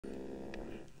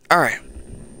Alright.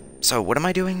 So, what am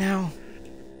I doing now?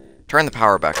 Turn the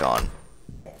power back on.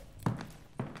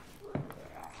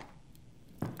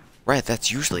 Right,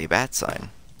 that's usually a bad sign.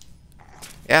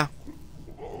 Yeah.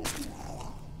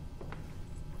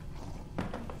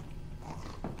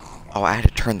 Oh, I had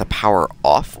to turn the power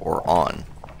off or on?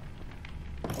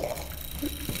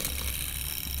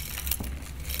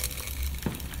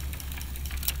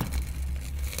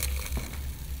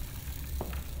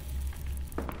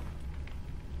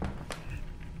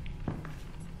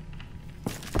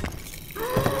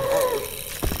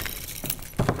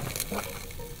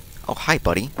 Oh, hi,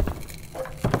 buddy.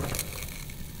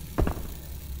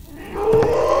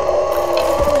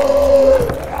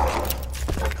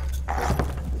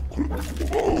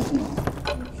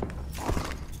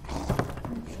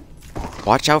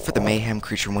 Watch out for the mayhem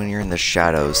creature when you're in the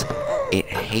shadows. It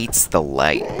hates the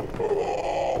light.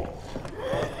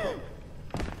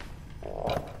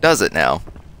 Does it now?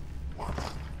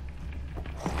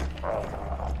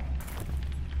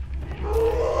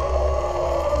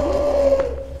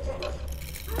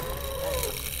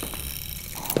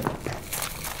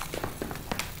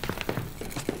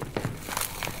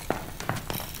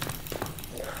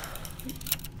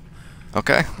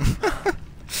 Okay.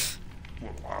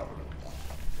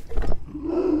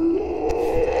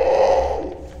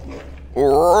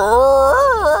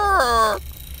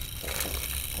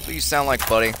 That's what you sound like,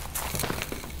 buddy.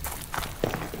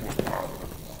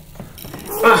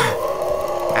 Ow.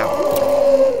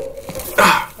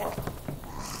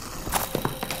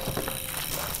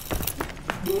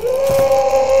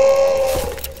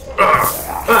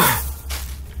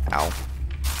 Ow.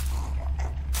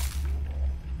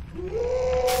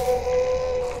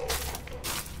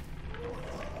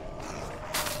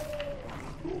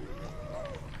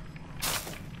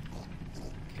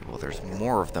 Okay, well, there's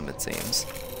more of them, it seems.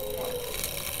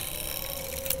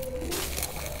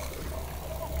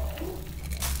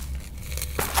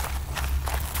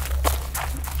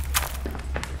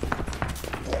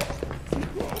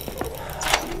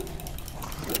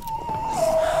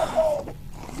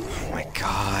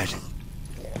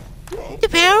 The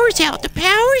power's out! The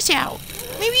power's out!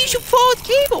 Maybe you should follow the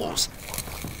cables!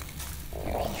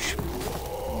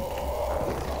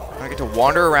 I get to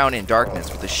wander around in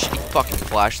darkness with a shitty fucking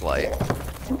flashlight.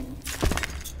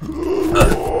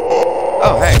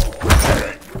 Oh, hey.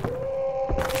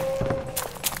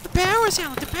 The power's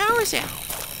out! The power's out!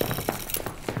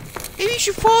 Maybe you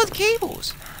should follow the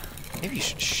cables! Maybe you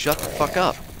should shut the fuck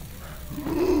up.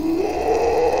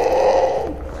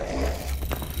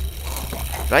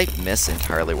 Did I miss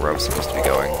entirely where I was supposed to be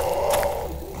going?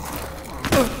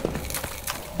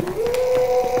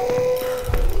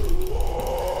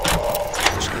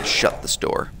 I'm just gonna shut this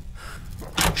door.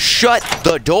 Shut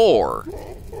the door!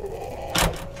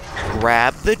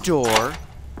 Grab the door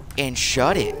and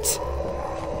shut it.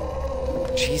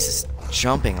 Jesus,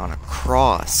 jumping on a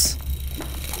cross.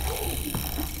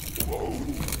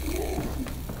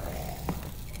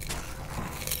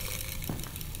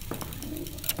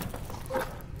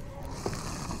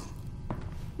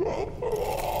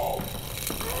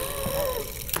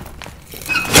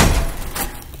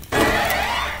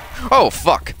 Oh,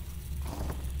 fuck.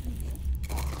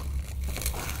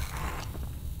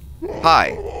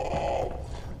 Hi.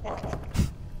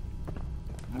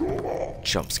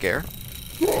 Jump scare.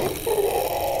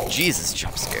 Jesus,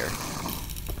 jump scare.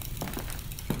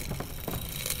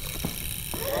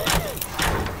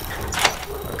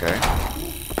 Okay.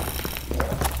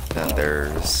 Then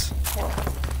there's...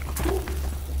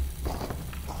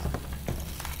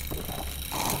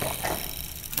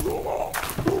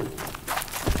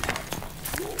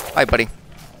 Hi, buddy.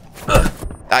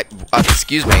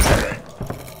 Excuse me.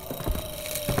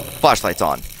 Flashlight's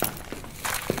on.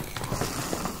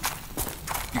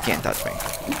 You can't touch me.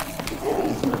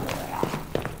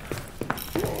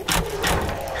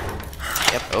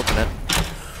 Yep, open it.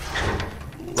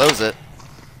 Close it.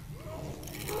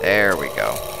 There we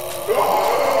go.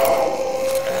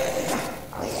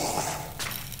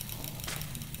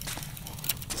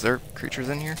 Is there creatures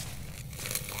in here?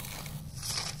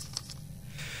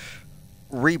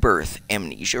 Rebirth.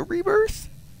 Amnesia rebirth?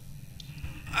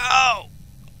 Oh!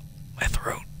 My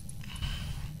throat.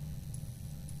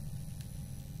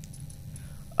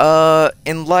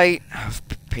 In light of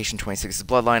patient 26's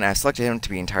bloodline, I have selected him to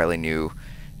be entirely new.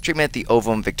 Treatment: the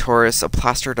ovum victoris, a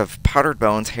plaster of powdered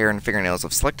bones, hair, and fingernails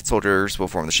of selected soldiers will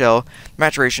form the shell.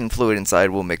 Maturation fluid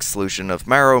inside will mix solution of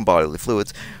marrow and bodily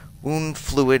fluids. Wound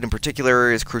fluid in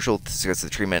particular is crucial to success of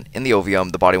the treatment. In the ovum,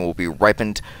 the body will be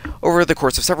ripened over the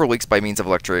course of several weeks by means of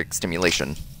electric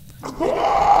stimulation.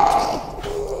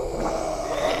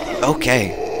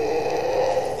 Okay.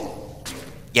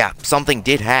 Yeah, something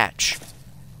did hatch.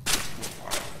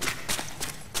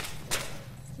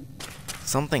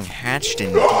 Something hatched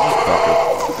indeed,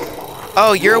 Bucko.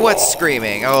 Oh, you're what's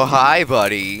screaming. Oh, hi,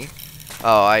 buddy.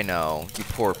 Oh, I know. You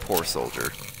poor, poor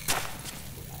soldier.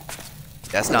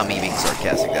 That's not me being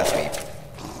sarcastic. That's me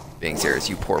being serious.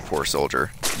 You poor, poor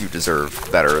soldier. You deserve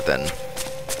better than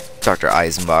Dr.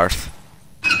 Eisenbarth.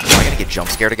 Am I gonna get jump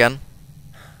scared again?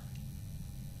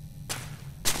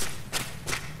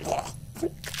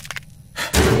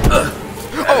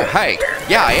 Oh, hey!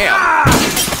 Yeah, I am!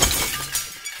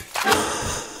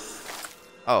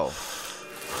 Oh.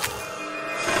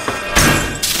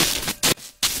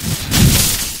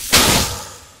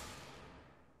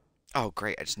 Oh,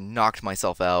 great. I just knocked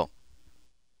myself out.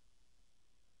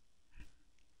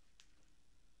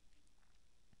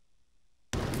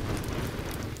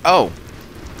 Oh.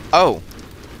 Oh.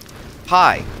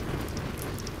 Hi.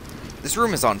 This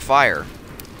room is on fire.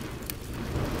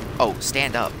 Oh,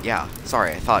 stand up. Yeah.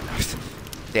 Sorry, I thought...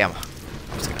 Damn.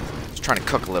 I was trying to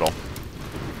cook a little.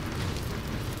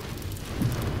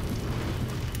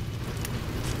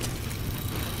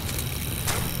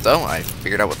 So, I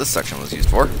figured out what this section was used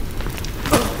for.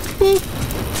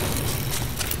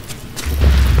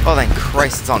 Oh, thank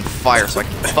Christ, it's on fire so I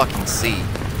can fucking see.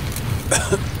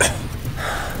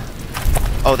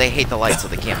 Oh, they hate the light so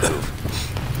they can't move.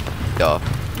 Duh.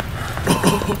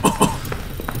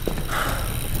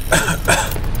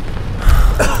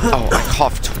 Oh, I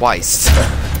coughed twice.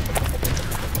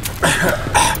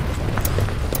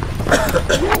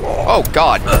 Oh,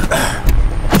 God.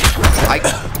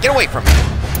 Get away from me.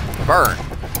 Burn.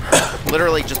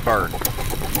 Literally just burn.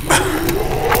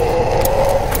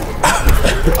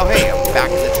 Oh, hey, I'm back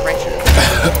in the trenches.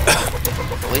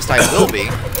 At least I will be.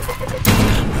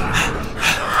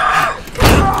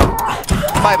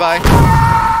 Bye-bye.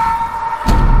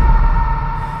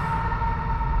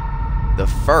 The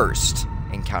first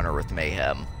encounter with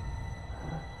mayhem.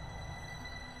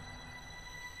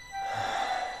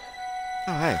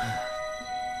 Oh, hey.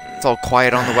 It's all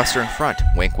quiet on the Western Front.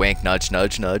 Wink, wink, nudge,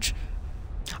 nudge, nudge.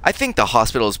 I think the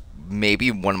hospital is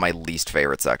maybe one of my least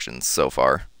favorite sections so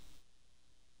far.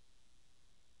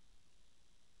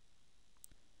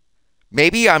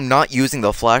 Maybe I'm not using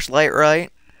the flashlight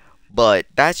right, but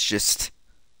that's just...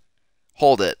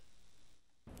 Hold it.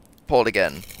 Hold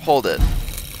again. Hold it.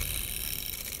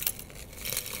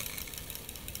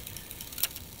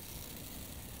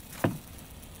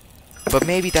 But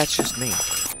maybe that's just me.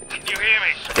 Can you hear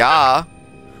me? Yeah.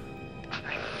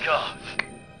 Thank God.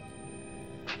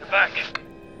 You're back.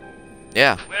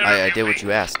 Yeah, I did what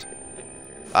you asked.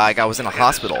 I was in a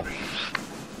hospital.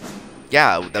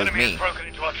 Yeah, that was me. Broken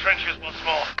into our trenches once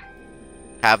more.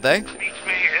 Have they? Meet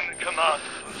me in the command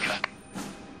bunker.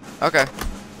 Okay.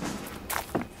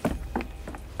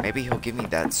 Maybe he'll give me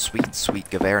that sweet, sweet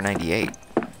Gewehr 98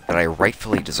 that I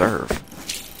rightfully deserve.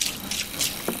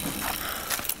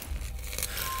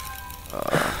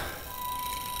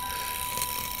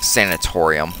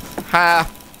 Sanatorium. Ha!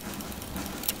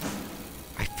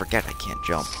 I forget I can't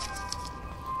jump.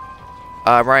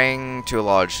 Writing to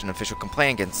lodge an official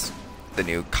complaint against the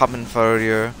new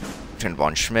Kommenfeuer, Lieutenant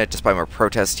von Schmidt. Despite my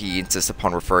protest, he insists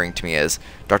upon referring to me as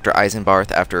Dr.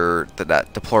 Eisenbarth after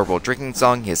that deplorable drinking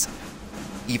song. He has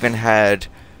even had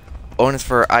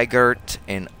Onfer Eigert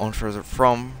and Onfer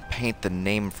From paint the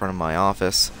name in front of my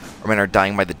office. Our men are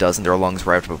dying by the dozen. Their lungs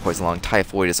were by poison lung.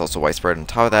 Typhoid is also widespread. On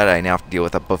top of that, I now have to deal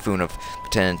with a buffoon of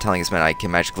lieutenant telling his men I can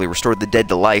magically restore the dead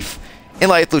to life. In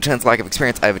light of the lieutenant's lack of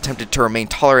experience, I have attempted to remain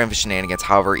tolerant of shenanigans.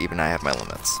 However, even I have my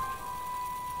limits.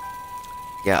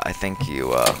 Yeah, I think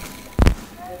you,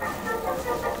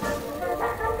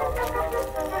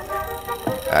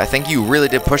 I think you really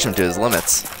did push him to his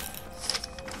limits.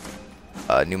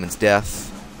 Newman's death.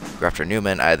 After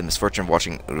Newman, I had the misfortune of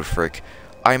watching Ulrich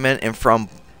Eichmann and from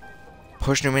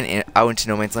push Newman out into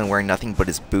no man's land wearing nothing but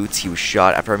his boots. He was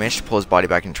shot. After I managed to pull his body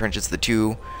back in the trenches, the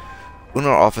two Uno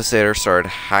officers started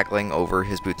haggling over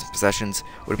his boots and possessions.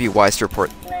 Would it be wise to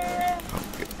report... Oh,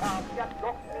 good.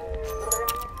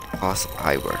 Awesome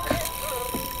eye work.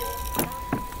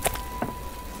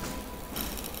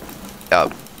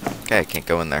 Okay, I can't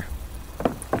go in there.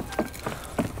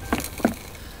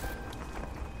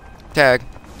 Tag.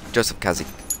 Joseph Kazi.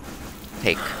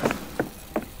 Take.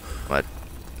 What?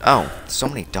 Oh, so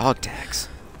many dog tags.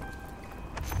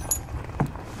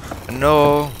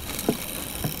 No.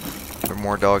 There are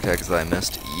more dog tags that I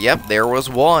missed. Yep, there was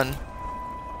one.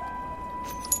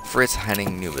 Fritz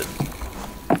Henning Newman.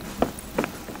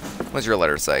 What's your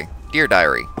letter say? Dear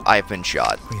Diary, I have been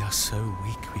shot. We are so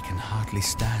weak we can hardly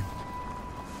stand.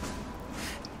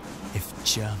 If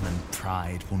German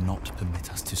pride will not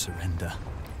permit us to surrender,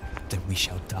 then we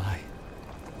shall die.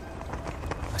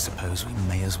 I suppose we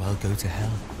may as well go to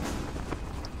hell.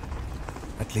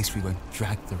 At least we won't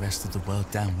drag the rest of the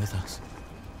world down with us.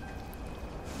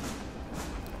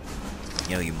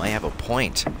 You know, you might have a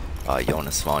point,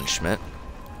 Jonas von Schmidt.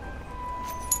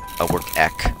 Work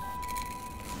Eck.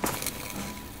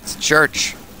 It's a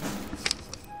church.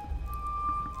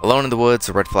 Alone in the Woods,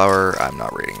 a red flower. I'm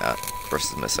not reading that.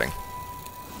 Verse is missing.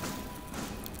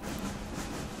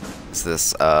 Is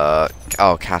this, oh,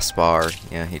 Caspar.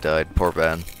 Yeah, he died. Poor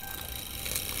Ben.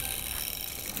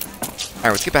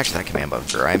 Alright, let's get back to that command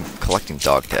bunker. I'm collecting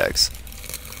dog tags.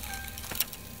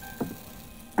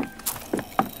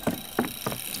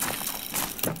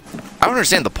 I don't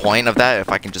understand the point of that if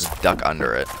I can just duck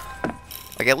under it.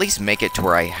 Like, at least make it to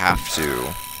where I have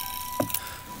to.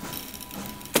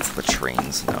 It's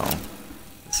latrines, no.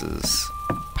 This is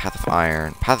Path of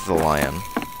Iron, Path of the Lion.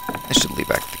 I should leave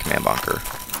back to the command bunker.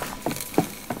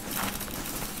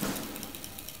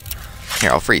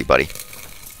 Here, I'll free you, buddy.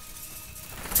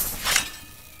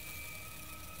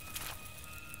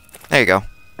 There you go.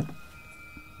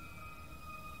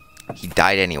 He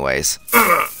died anyways.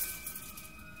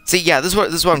 See, yeah, this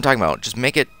is what I'm talking about. Just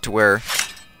make it to where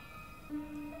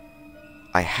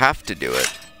I have to do it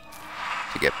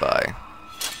to get by.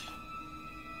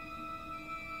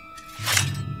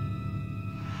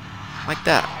 Like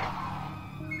that.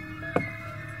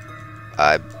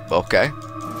 Okay.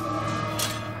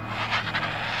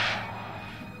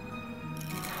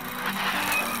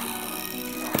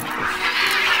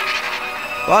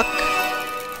 Fuck.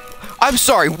 I'm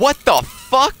sorry, what the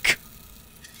fuck?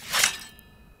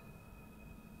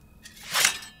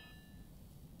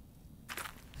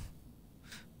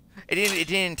 It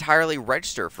didn't entirely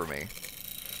register for me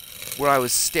what I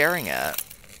was staring at.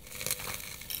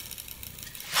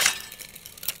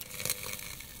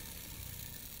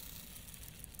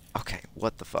 Okay,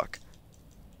 what the fuck?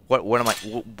 What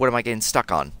am I getting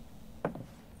stuck on?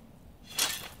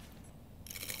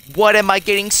 What am I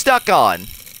getting stuck on?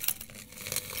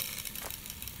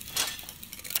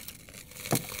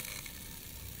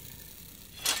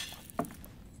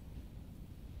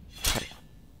 Cut it.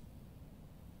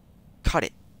 Cut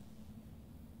it.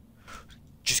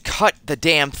 Just cut the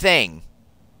damn thing.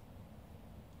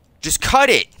 Just cut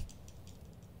it.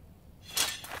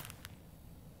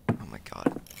 Oh my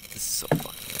god. This is so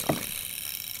fucking annoying.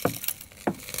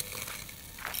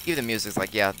 Even the music's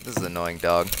like, yeah, this is annoying,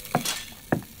 dog.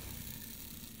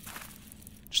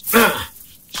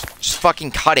 Just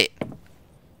fucking cut it.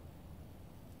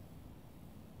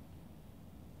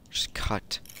 Just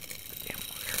cut the damn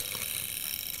wire.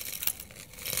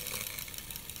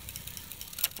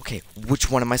 Okay, which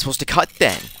one am I supposed to cut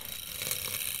then?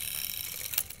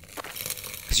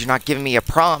 Because you're not giving me a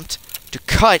prompt to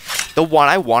cut the one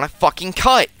I want to fucking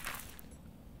cut.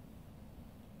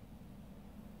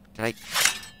 Did I...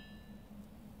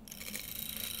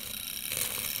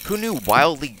 Who knew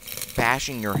wildly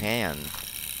bashing your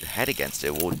head against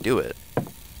it will do it?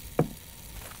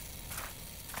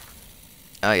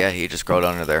 Oh yeah, he just crawled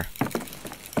under there.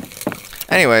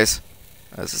 Anyways,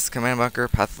 is this the command bunker?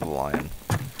 Path of the Lion.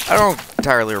 I don't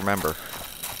entirely remember.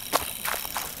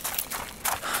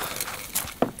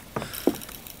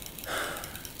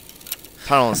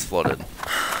 Tunnel is flooded.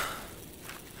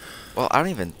 Well, I don't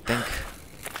even think...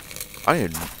 I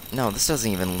don't even... No, this doesn't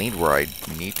even lead where I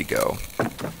need to go.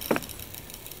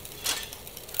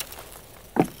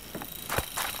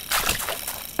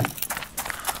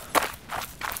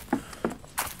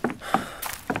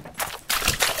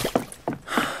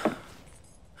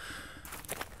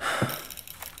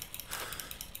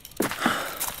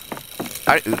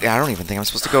 I don't even think I'm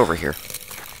supposed to go over here.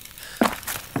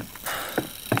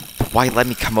 But why let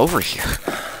me come over here?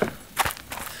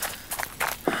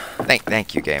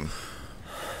 Thank you, game.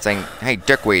 Saying, hey,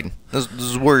 dickweed, this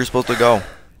is where you're supposed to go.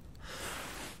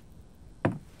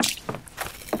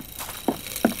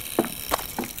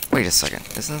 Wait a second,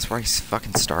 isn't this where I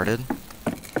fucking started?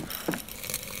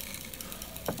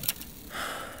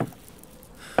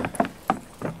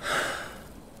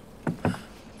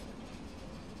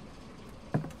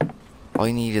 All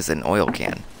you need is an oil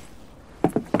can.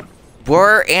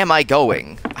 Where am I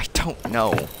going? I don't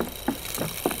know.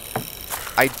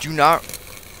 I do not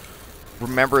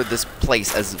remember this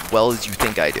place as well as you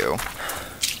think I do.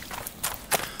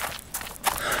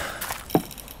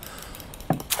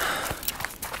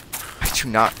 I do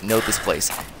not know this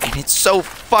place. And it's so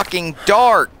fucking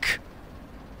dark!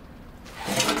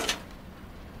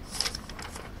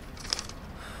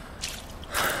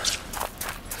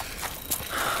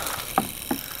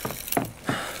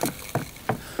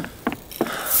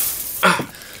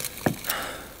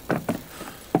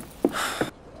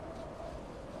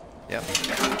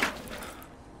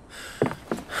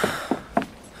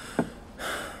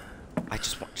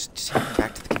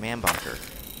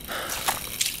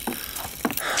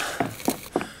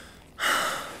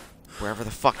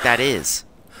 the fuck that is.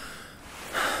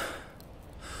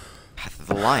 Path of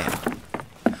the Lion.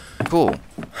 Cool.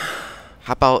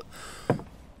 How about...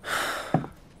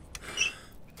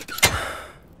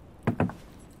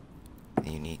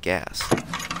 You need gas.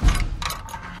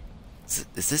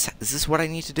 Is this what I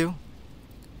need to do?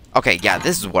 Okay, yeah,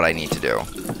 this is what I need to do.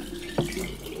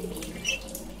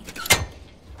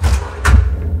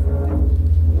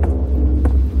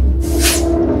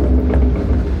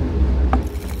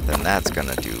 Then that's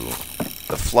gonna do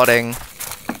the flooding.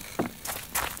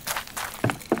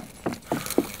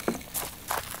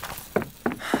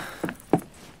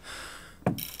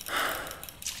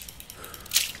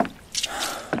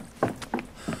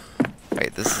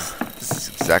 Wait, this is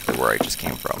exactly where I just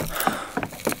came from.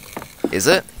 Is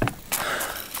it?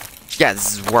 Yeah,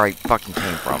 this is where I fucking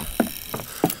came from.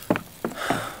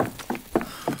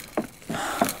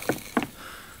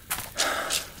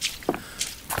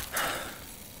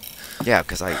 Yeah,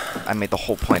 because I made the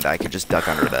whole point that I could just duck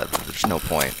under that. There's no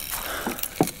point.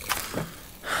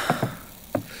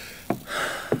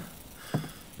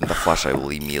 And the flashlight will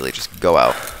immediately just go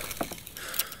out.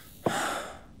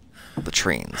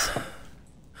 Latrines.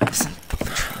 Isn't the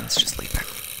latrines just laid back?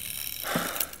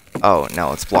 Oh,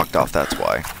 no, it's blocked off, that's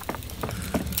why.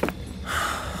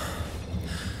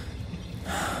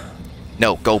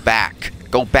 No, go back!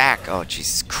 Go back! Oh,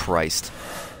 Jesus Christ.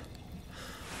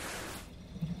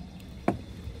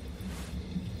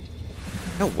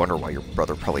 No wonder why your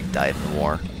brother probably died in the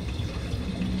war.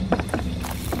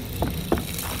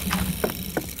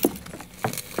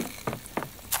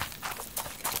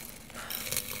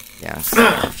 Yeah,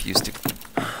 I refuse to...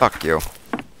 Fuck you.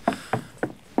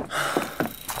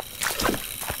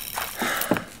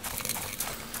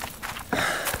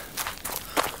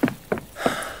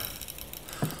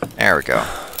 There we go.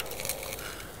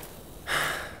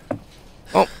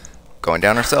 Oh, going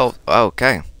down ourselves. Oh,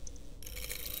 okay.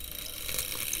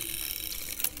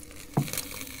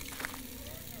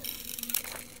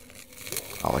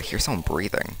 Oh, I hear someone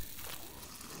breathing.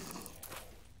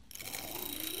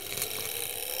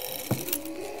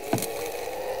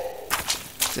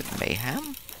 Is it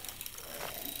mayhem?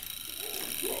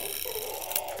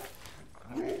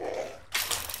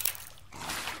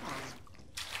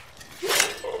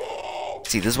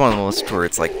 See, this is one of the lists where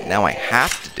it's like, now I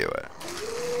have to do it.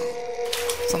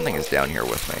 Something is down here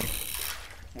with me.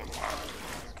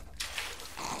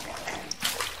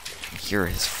 I hear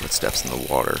his footsteps in the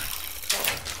water.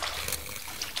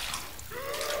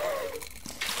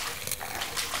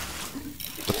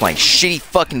 With my shitty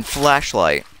fucking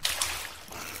flashlight.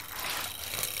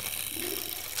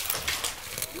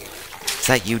 Is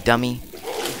that you, dummy?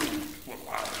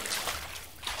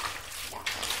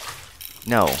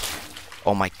 No.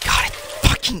 Oh my god, I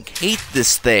fucking hate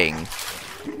this thing.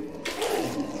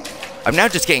 I'm now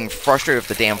just getting frustrated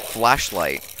with the damn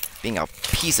flashlight being a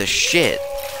piece of shit.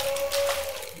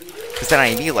 Because then I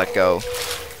immediately let go.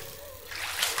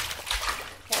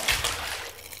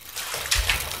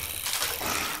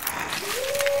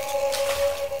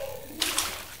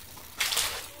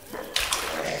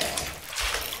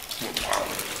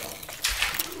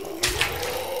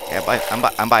 Yeah,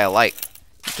 I'm by a light.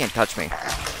 You can't touch me.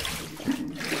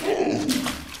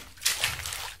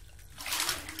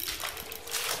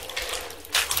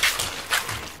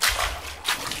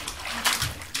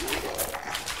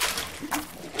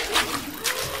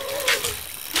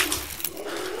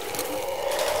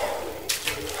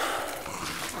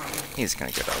 He's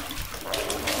gonna get up.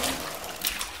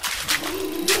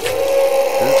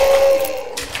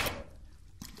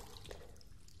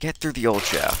 Get through the old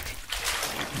shaft.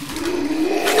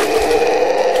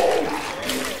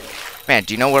 Man,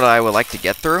 do you know what I would like to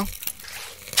get through?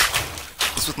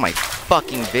 This was my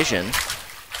fucking vision.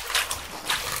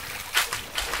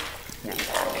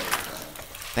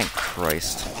 Thank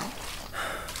Christ.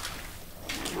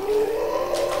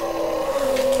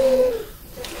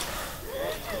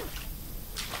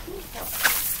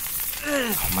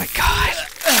 Oh my god.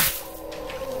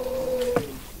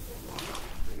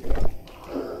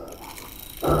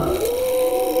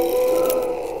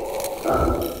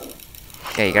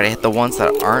 Yeah, you gotta hit the ones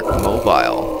that aren't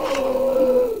mobile.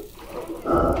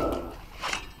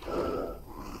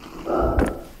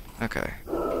 Okay.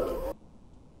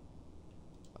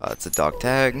 It's a dog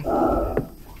tag.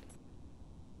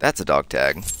 That's a dog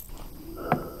tag.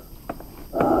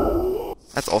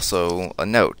 That's also a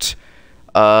note.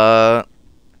 Are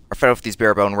fed up with these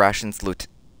bare-bone rations. The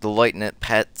lieutenant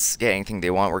pets get anything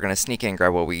they want. We're gonna sneak in and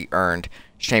grab what we earned.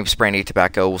 James brandy,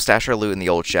 tobacco. We'll stash our loot in the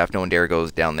old shaft. No one dare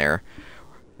goes down there.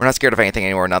 We're not scared of anything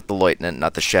anymore. Not the lieutenant,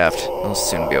 not the shaft. It'll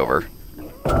soon be over.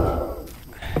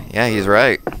 Yeah, he's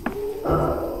right.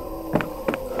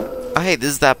 Oh, hey, this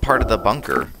is that part of the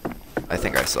bunker I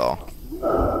think I saw.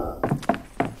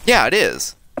 Yeah, it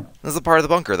is. This is the part of the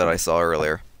bunker that I saw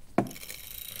earlier. I'm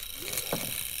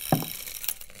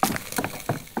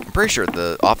pretty sure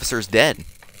the officer's dead.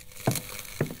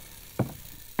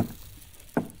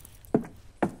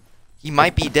 He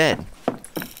might be dead.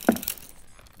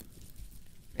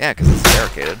 Yeah, because it's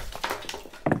barricaded.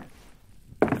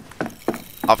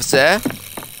 Officer?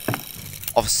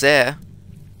 Officer?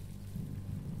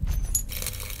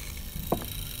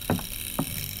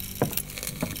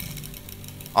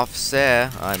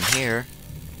 Officer, I'm here.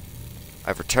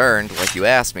 I've returned, like you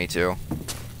asked me to.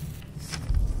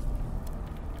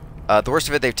 The worst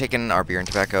of it, they've taken our beer and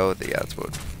tobacco. Yeah, that's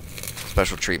what.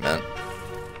 Special treatment.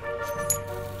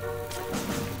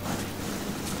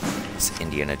 This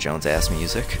Indiana Jones ass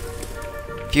music.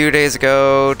 A few days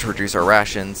ago, to reduce our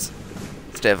rations,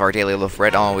 instead of our daily loaf of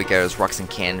bread, all we get is rocks and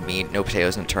canned meat, no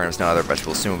potatoes, no turnips, no other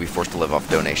vegetables. Soon we'll be forced to live off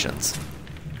donations.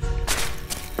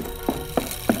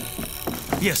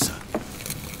 Yes, sir.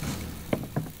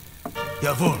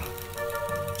 Jawohl.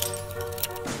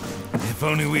 If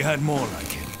only we had more like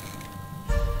him.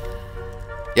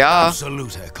 Yeah.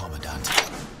 Salute, Herr Commandant.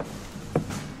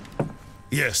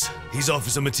 Yes, he's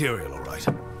officer material, all right.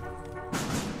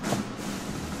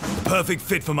 The perfect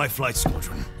fit for my flight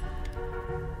squadron.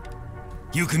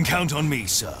 You can count on me,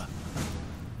 sir.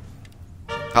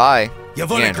 Hi. You Jawohl,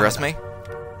 gonna Herr address me?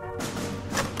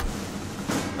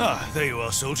 Ah, there you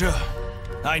are, soldier.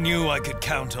 I knew I could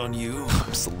count on you.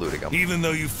 I'm saluting him. Even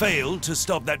though you failed to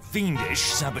stop that fiendish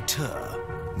saboteur.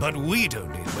 But we don't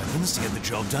need weapons to get the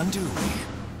job done, do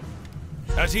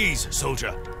we? At ease,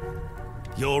 soldier.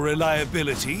 Your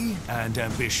reliability and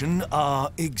ambition are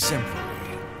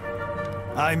exemplary.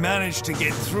 I managed to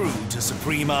get through to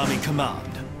Supreme Army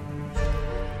Command.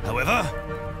 However,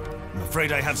 I'm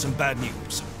afraid I have some bad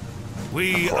news.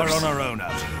 We are on our own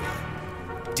out here.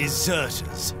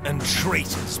 Deserters and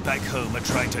traitors back home are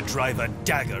trying to drive a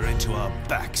dagger into our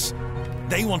backs.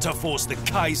 They want to force the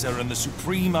Kaiser and the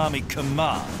Supreme Army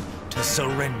Command to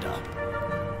surrender.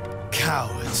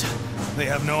 Cowards. They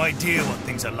have no idea what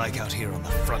things are like out here on the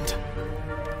front.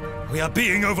 We are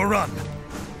being overrun.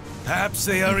 Perhaps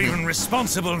they are even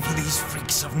responsible for these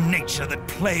freaks of nature that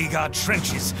plague our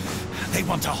trenches. They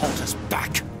want to hold us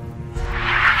back.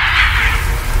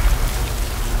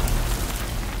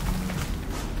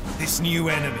 This new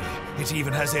enemy, it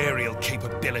even has aerial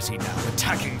capability now,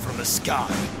 attacking from the sky.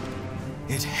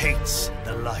 It hates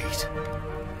the light.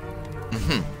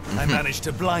 I managed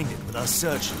to blind it with our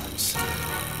searchlights.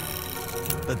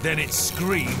 But then its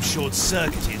scream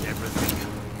short-circuited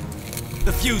everything.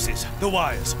 The fuses, the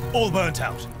wires, all burnt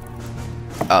out.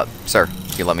 Sir,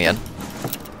 can you let me in?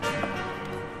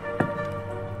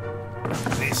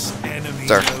 This enemy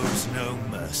Sir. knows no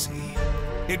mercy.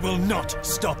 It will not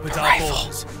stop at our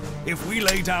borders. If we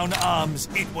lay down arms,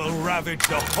 it will ravage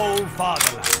the whole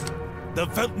fatherland. The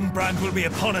Weltenbrand will be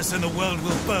upon us and the world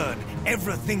will burn.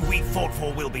 Everything we fought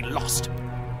for will be lost.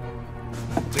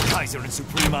 The Kaiser and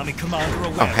Supreme Army Command are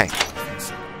aware of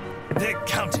this. They're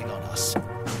counting on us.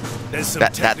 There's some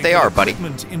that they are, buddy.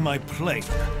 equipment in my plane.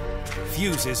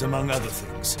 Fuses, among other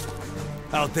things.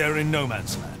 Out there in no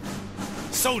man's land.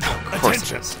 Soldier, Of course it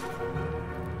attention! is.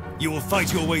 You will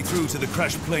fight your way through to the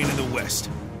crash plane in the west.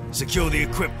 Secure the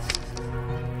equipment.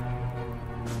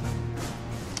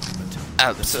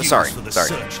 Sorry. For the Sorry.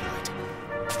 searchlight.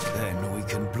 Then we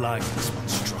can blind this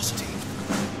monstrosity.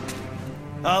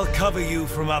 I'll cover you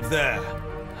from up there.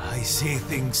 I see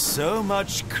things so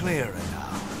much clearer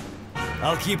now.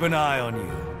 I'll keep an eye on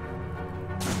you.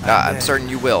 I'm certain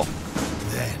you will.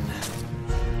 Then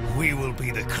we will be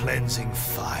the cleansing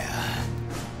fire.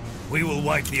 We will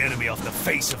wipe the enemy off the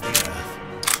face of the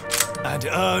earth and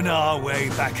earn our way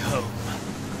back home.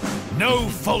 No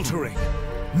faltering,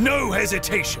 no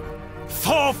hesitation.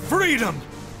 For freedom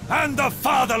and the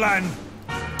fatherland.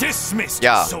 Dismissed,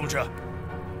 Yeah. soldier.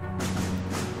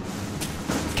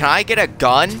 Can I get a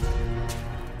gun?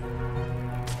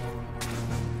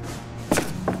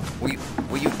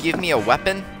 Will you give me a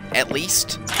weapon, at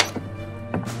least?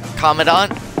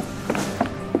 Commandant?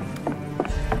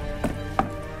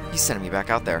 He's sending me back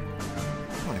out there.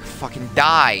 I'm gonna fucking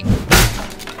die.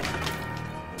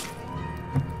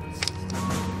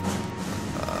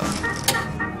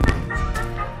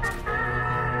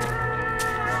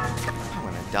 I'm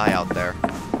gonna die out there.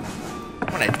 I'm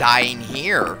gonna die in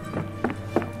here.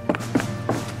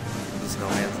 This no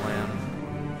man's land.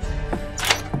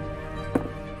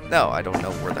 No, I don't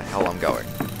know where the hell I'm going.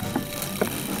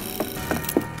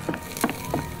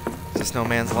 Is this no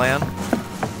man's land?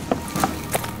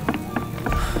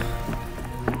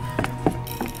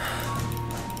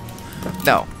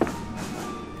 No.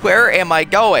 Where am I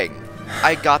going?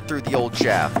 I got through the old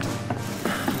shaft.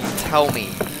 Can you tell me?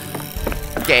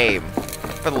 Game.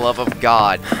 For the love of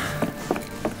God.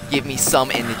 Give me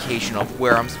some indication of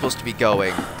where I'm supposed to be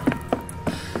going.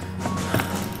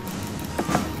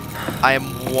 I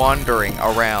am wandering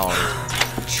around.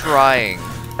 Trying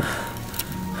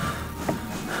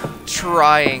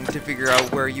to figure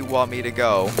out where you want me to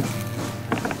go.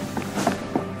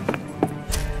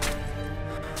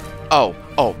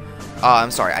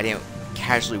 I'm sorry, I didn't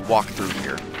casually walk through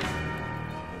here.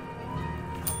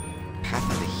 Path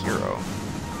of the Hero.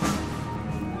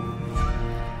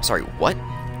 Sorry, what?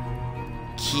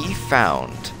 Key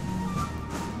found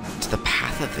to the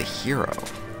Path of the Hero.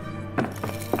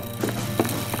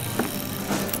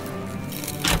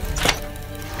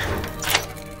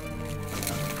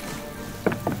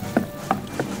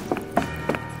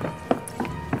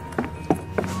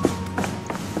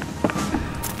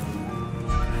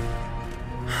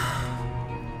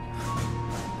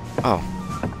 Oh,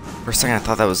 for a second I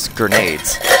thought that was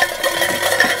grenades.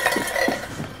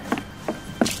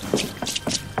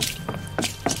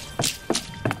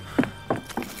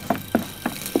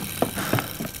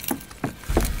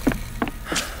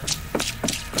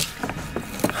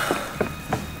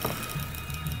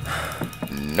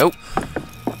 Nope.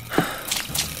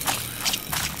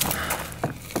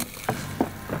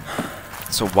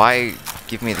 So why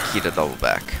give me the key to double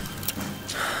back?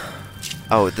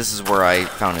 Oh, this is where I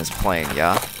found his plane,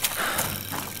 yeah?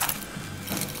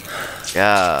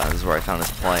 Yeah, this is where I found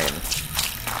his plane.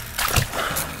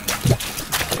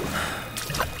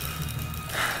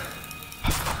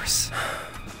 Of course.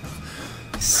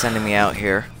 He's sending me out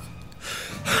here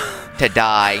to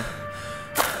die.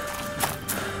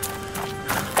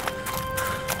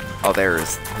 Oh, there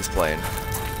is his plane.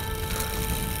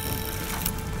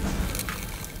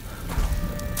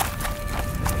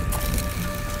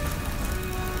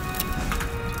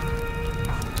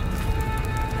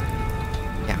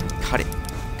 Cut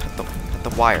the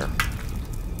wire.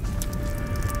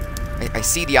 I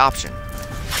see the option.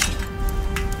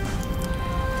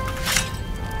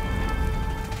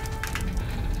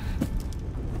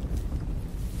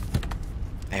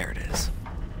 There it is.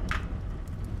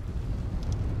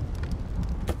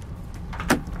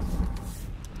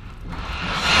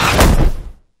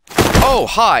 Oh,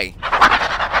 hi!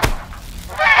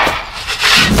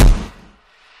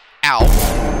 Ow.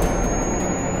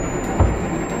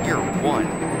 You're one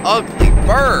ugly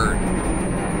bird!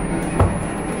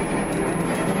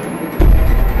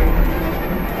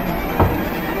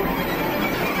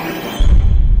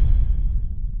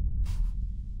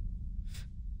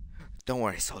 Don't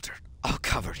worry, soldier. I'll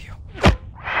cover you.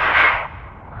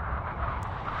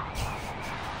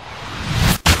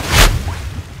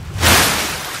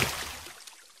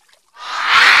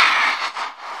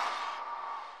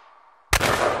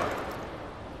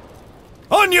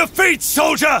 On your feet,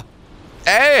 soldier!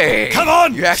 Hey! Come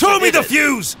on! You actually Throw me did the it.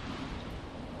 fuse!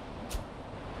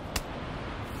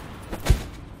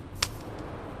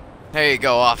 There you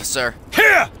go, officer.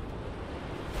 Here!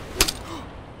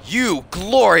 You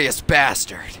glorious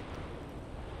bastard!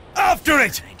 After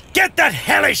it! Get that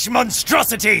hellish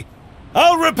monstrosity!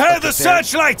 I'll repair the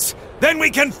searchlights! Then we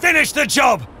can finish the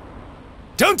job!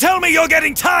 Don't tell me you're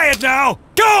getting tired now!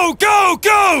 Go, go,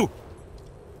 go!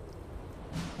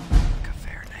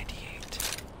 Fair 98.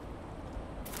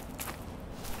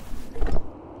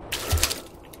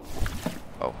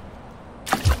 Oh.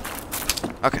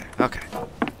 Okay, okay.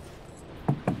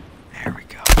 There we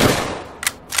go.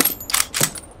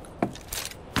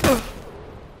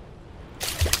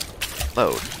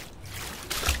 Load.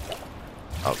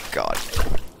 Oh, God.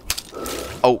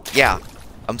 Oh, yeah.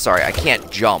 I'm sorry, I can't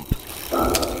jump.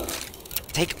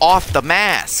 Take off the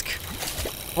mask!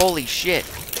 Holy shit.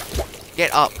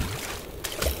 Get up.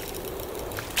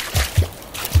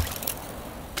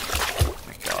 Oh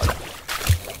my God.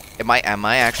 Am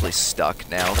I actually stuck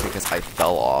now because I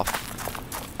fell off?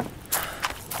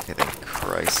 Okay, thank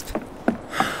Christ.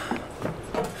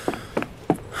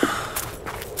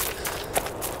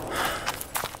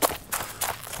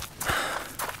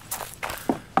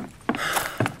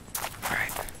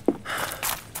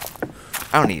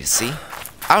 I don't need to see.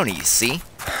 I don't need to see.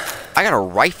 I got a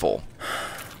rifle.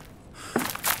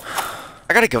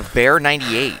 I got a Gewehr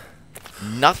 98.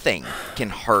 Nothing can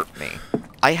hurt me.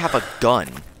 I have a gun.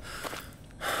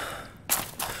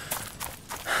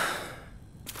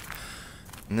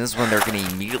 And this is when they're going to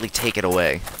immediately take it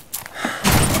away.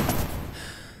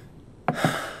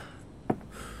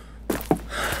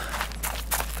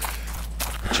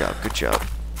 Good job, good job.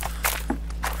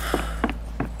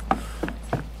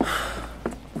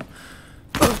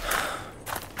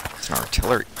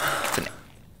 color? It's an...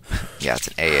 Yeah, it's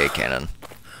an AA cannon.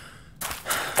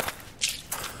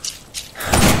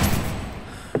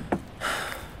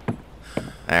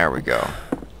 There we go.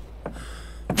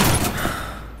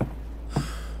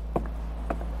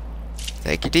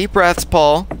 Take your deep breaths,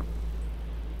 Paul.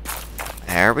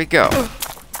 There we go.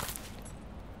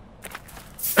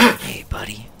 Hey,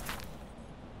 buddy.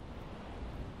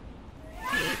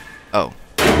 Oh.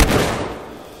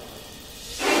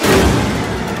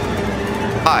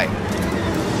 Hi.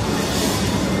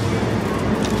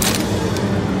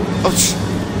 Oh,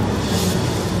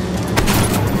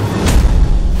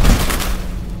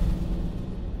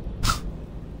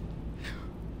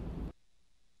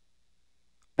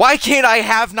 why can't I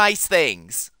have nice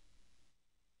things?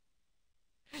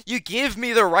 You give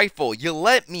me the rifle, you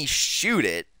let me shoot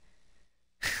it.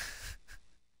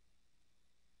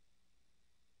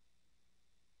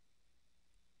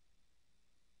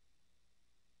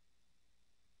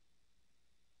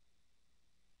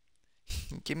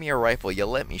 Give me a rifle, you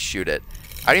let me shoot it.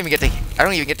 I don't even get to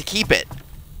keep it.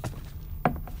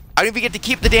 I don't even get to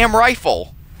keep the damn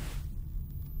rifle.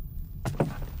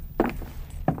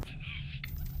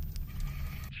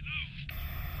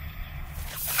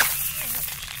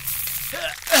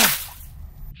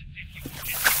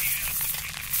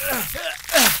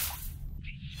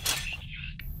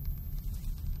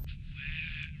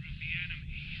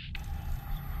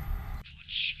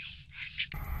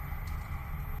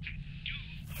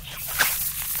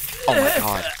 Oh my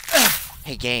god.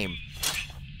 Hey, game.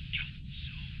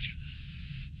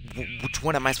 Which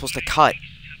one am I supposed to cut?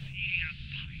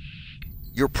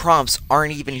 Your prompts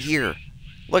aren't even here.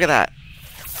 Look at that.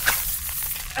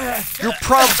 Your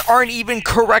prompts aren't even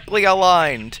correctly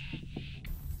aligned.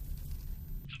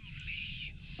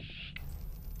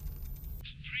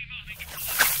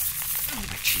 Oh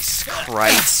my Jesus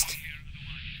Christ.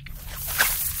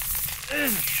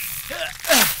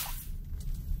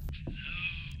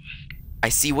 I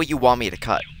see what you want me to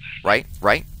cut. Right?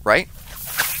 Right? Right?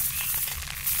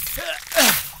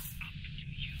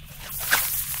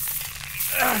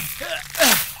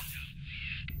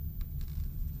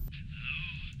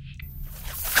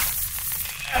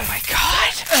 Oh my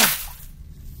god.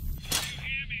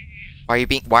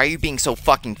 Why are you being so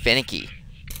fucking finicky?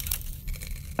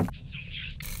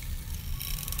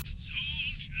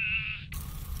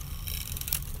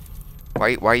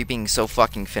 Why are you being so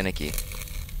fucking finicky?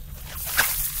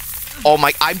 Oh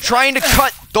my, I'm trying to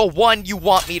cut the one you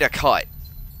want me to cut.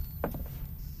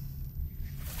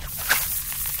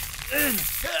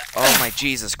 Oh my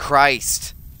Jesus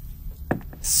Christ.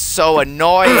 So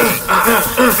annoying.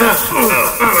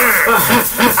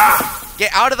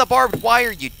 Get out of the barbed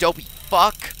wire, you dopey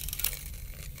fuck.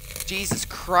 Jesus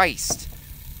Christ.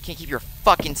 Can't keep your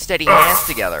fucking steady hands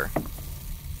together.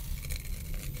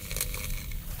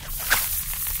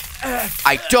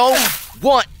 I don't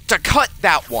want to cut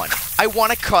that one. I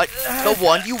want to cut the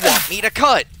one you want me to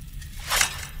cut.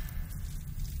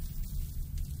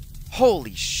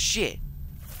 Holy shit.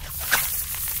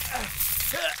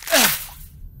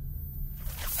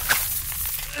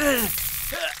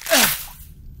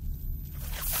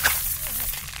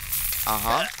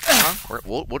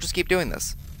 We'll just keep doing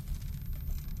this.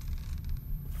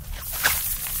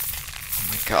 Oh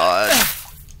my god.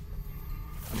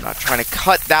 I'm not trying to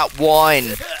cut that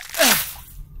one.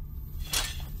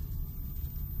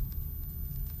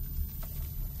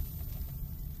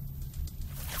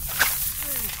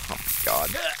 Oh my god.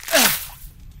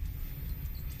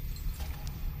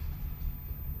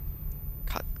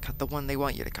 Cut the one they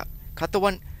want you to cut. Cut the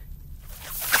one.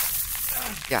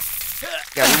 Yeah.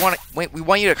 Yeah, we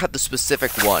want you to cut the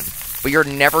specific one, but you're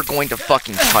never going to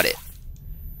fucking cut it.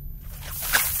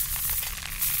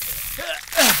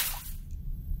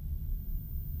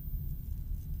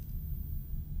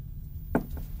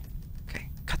 Okay,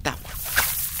 cut that one.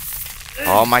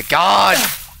 Oh my god!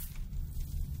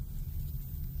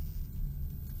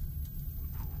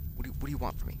 What do you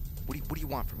want from me? What do you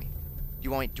want from me? Do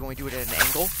you want me to do it at an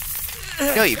angle?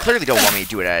 No, you clearly don't want me to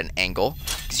do it at an angle,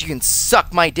 because you can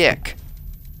suck my dick.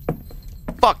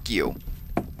 Fuck you.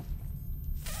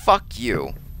 Fuck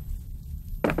you.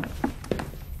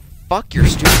 Fuck your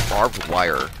stupid barbed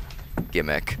wire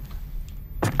gimmick.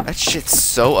 That shit's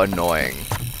so annoying.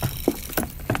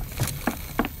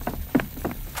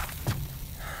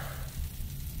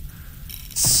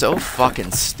 So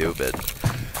fucking stupid.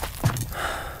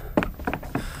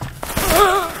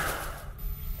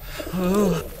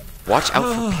 Watch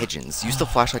out for pigeons. Use the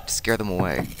flashlight to scare them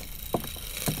away.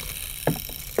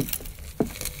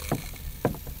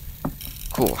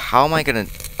 Cool. How am I gonna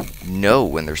know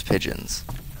when there's pigeons?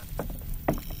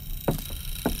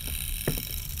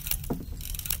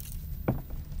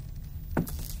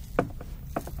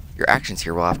 actions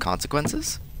here will have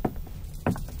consequences?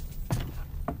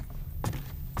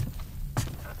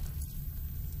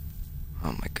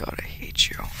 Oh my god, I hate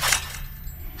you.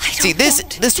 See,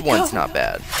 this one's not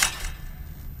bad.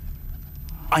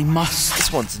 I must.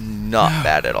 This one's not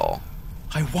bad at all.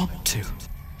 I want to.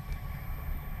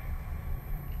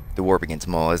 The war begins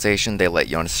mobilization. They let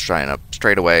Jonas sign up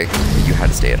straight away. You had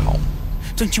to stay at home.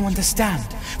 Don't you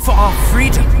understand? For our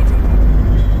freedom.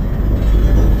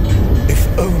 If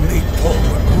only Paul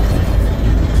were open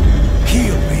enough,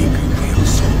 he'll make a real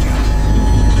soldier.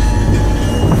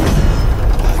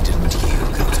 Why didn't you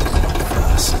go to war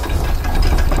first?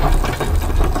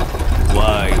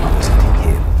 Why wasn't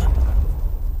him?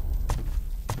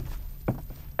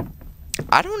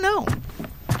 I don't know.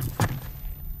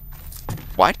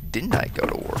 Why didn't I go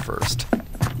to war first?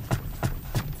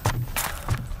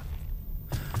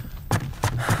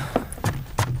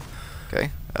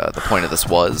 Okay, the point of this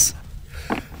was...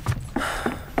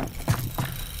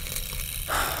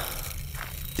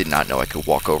 Did not know I could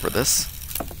walk over this.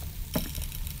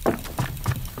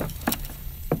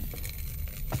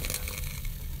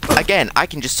 Again, I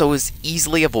can just so as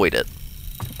easily avoid it.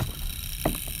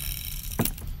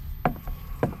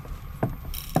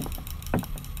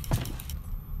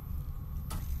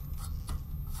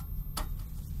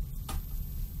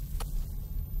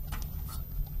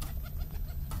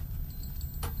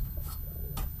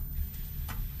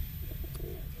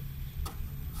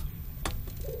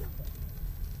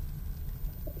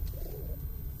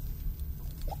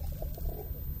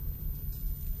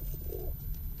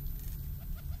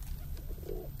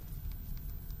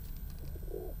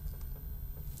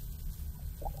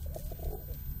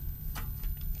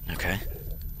 Okay.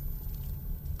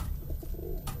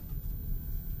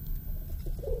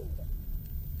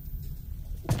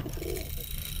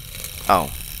 Oh.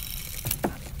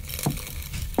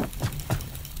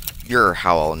 You're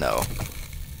how I'll know.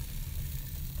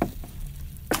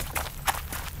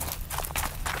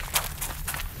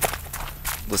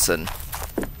 Listen.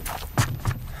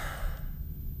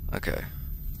 Okay.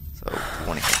 So, you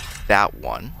want to hit that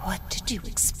one. What did you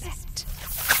expect?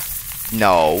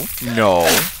 No,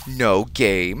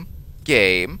 game.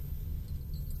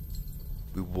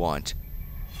 We want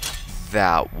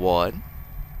that one.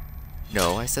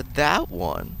 No, I said that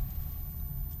one.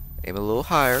 Aim a little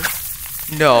higher.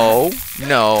 No.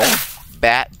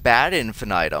 Bad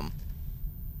infinitum.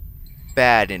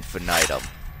 Bad infinitum.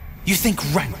 You think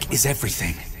rank is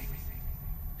everything?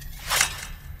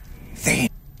 Then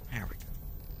There we go.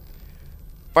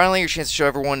 Finally, your chance to show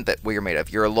everyone that what you're made of.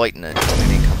 You're a lieutenant in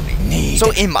any company.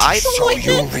 So am I the show you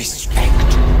lieutenant?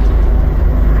 respect.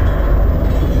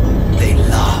 They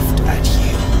laughed at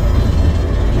you.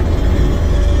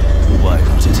 Why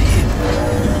not at him?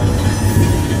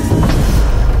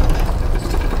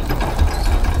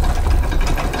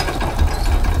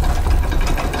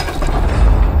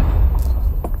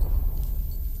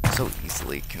 So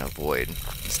easily can avoid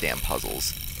these damn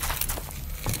puzzles.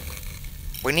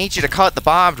 We need you to cut the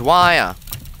barbed wire.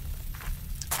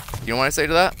 You know what I say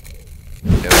to that?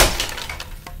 No.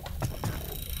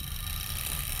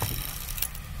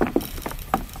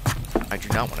 I do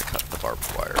not want to cut the barbed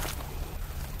wire.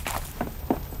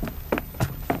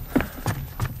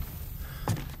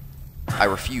 I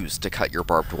refuse to cut your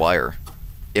barbed wire.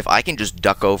 If I can just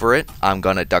duck over it, I'm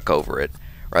gonna duck over it,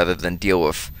 rather than deal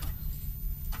with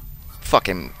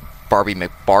fucking Barbie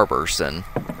McBarberson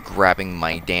grabbing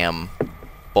my damn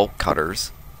bolt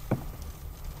cutters.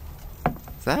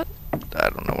 Is that? I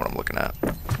don't know what I'm looking at.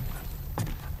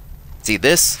 See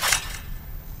this?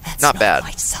 That's Not bad.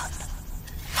 My son.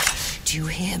 Do you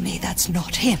hear me? That's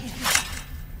not him.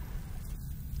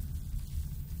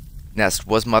 Nest,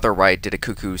 was Mother right? Did a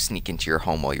cuckoo sneak into your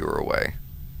home while you were away?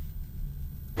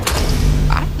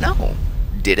 I don't know.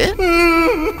 Did it?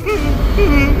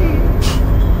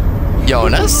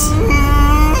 Jonas?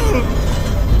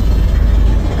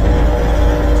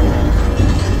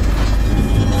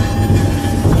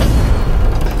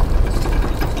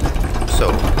 So...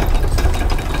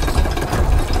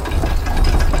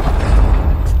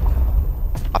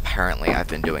 apparently I've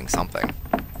been doing something.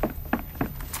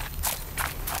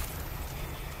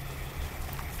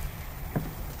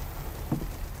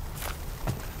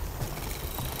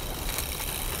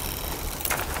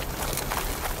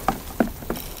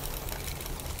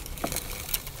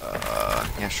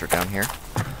 Yeah, sure, down here.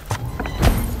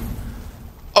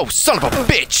 Oh, son of a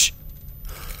bitch!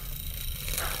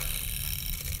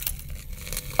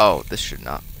 Oh, this should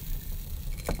not.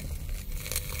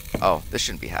 Oh, this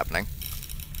shouldn't be happening.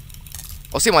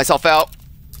 I'll see myself out.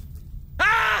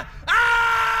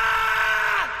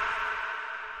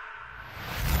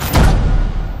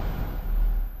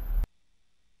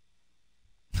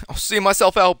 I'll see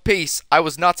myself out. Peace. I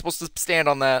was not supposed to stand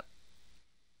on that.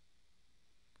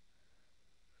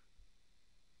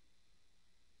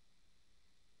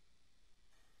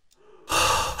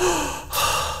 Oh,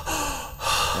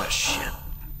 shit.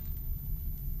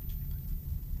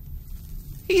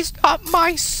 He's not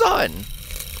my son.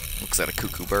 Looks like a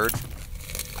cuckoo bird.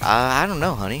 I don't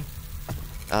know, honey.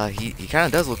 He kind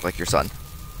of does look like your son.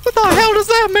 What the hell does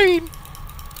that mean?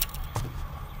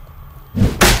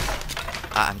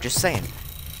 I'm just saying.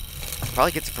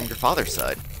 Probably gets it from your father's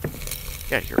side.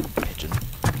 Get out of here, pigeon.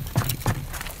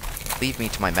 Leave me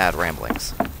to my mad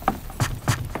ramblings.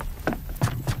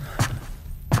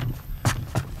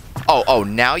 Oh,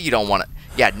 now you don't want to...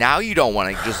 Yeah, now you don't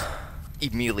want to just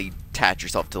immediately attach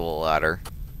yourself to the ladder.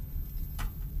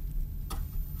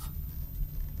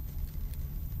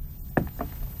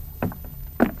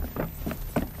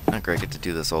 Not great, I get to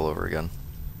do this all over again.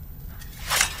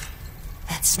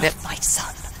 That's Snip. not my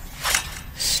son.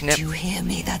 Snip. Do you hear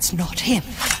me? That's not him.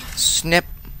 Snip.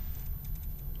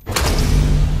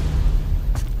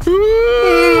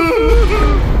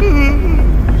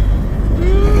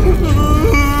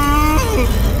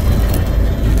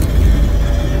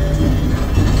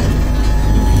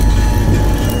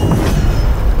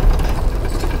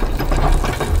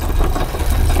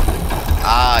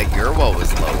 Ah, you're what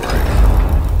was lowering.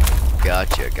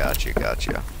 Gotcha.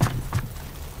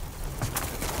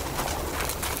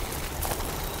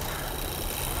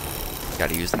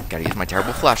 Gotta use my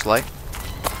terrible flashlight.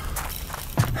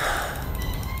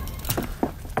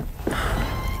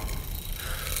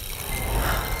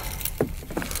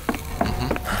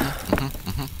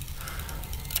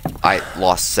 I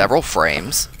lost several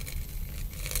frames.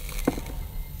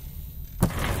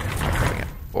 Bring it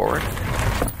forward.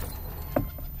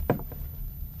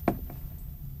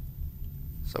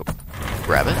 So,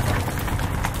 grab it.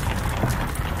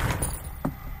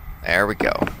 There we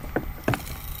go.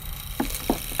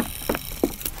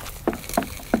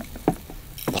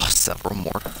 Lost several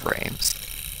more frames.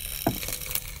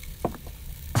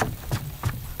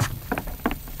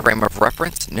 Frame of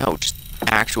reference? No, just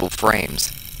actual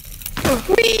frames.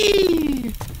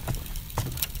 Whee!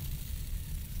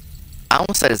 I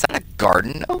almost said, is that a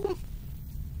garden gnome?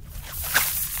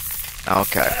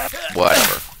 Okay,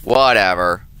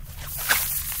 whatever.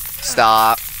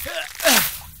 Stop.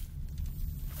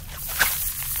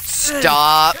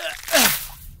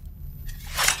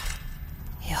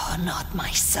 You're not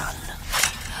my son.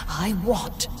 I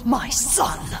want my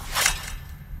son.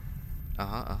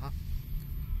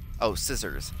 Oh,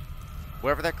 scissors.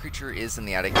 Whatever that creature is in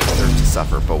the attic deserves to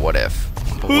suffer, but what if?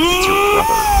 But what if it's your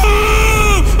brother?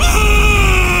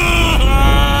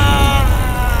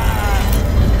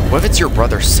 What if it's your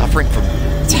brother suffering from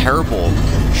terrible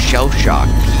shell shock,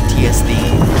 PTSD?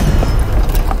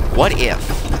 What if?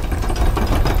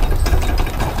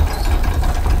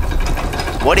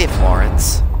 What if,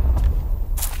 Lawrence?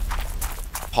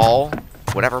 Paul?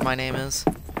 Whatever my name is?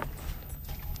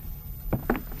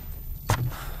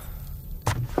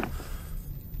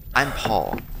 I'm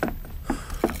Paul.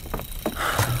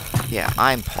 Yeah,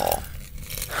 I'm Paul.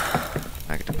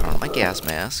 I get to put on my gas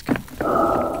mask.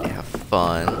 Have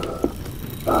fun.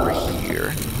 Over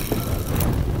here.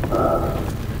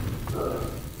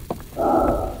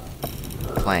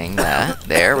 Playing that.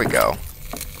 There we go.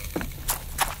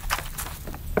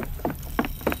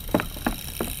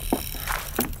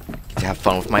 Get to have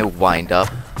fun with my wind-up.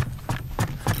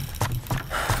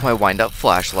 My wind-up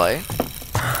flashlight.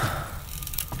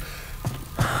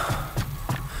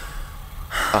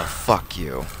 Oh, fuck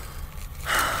you.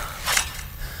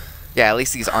 Yeah, at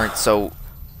least these aren't so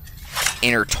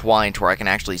intertwined to where I can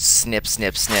actually snip.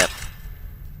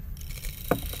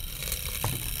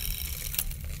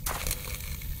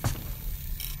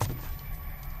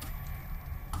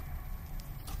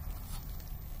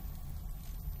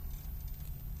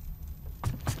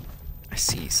 I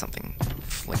see something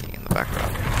flinging in the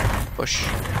background. Push.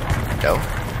 No.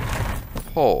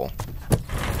 Hole.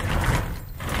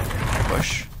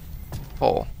 Push.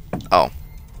 Hole. Oh.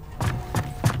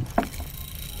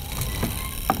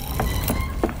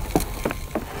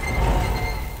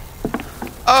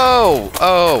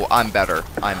 Oh, I'm better.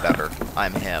 I'm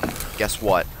him. Guess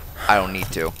what? I don't need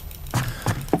to.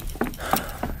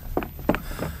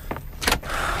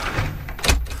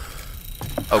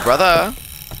 Oh, brother.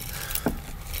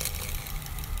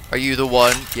 Are you the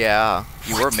one? Yeah.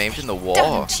 You were maimed in the wall.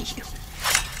 Done to you.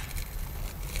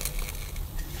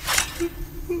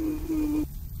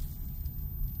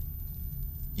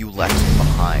 You left him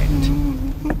behind.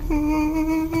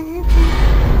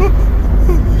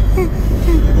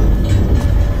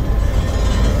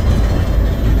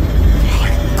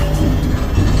 I'm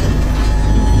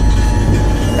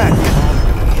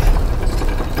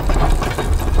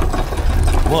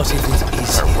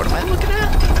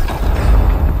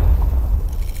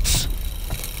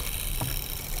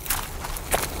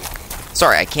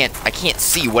Sorry, I can't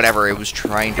see whatever it was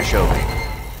trying to show me.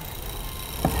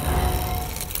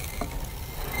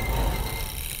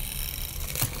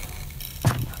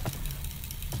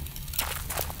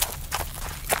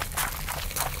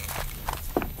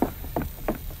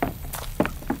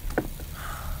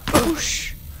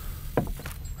 Whoosh.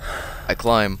 I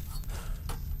climb.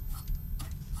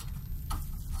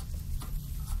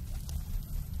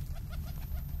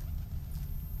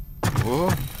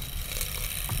 Whoa.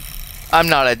 I'm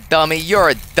not a dummy, you're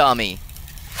a dummy.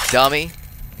 Dummy.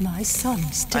 My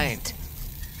son's dead.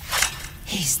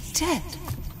 He's dead.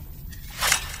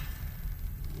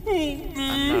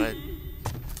 I'm not a...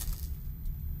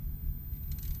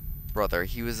 Brother,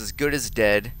 he was as good as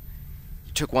dead.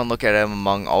 You took one look at him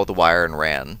among all the wire and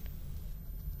ran.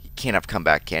 He can't have come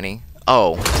back, can he?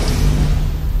 Oh.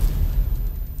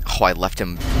 Oh, I left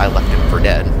him for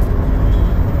dead.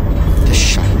 Just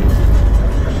shut it.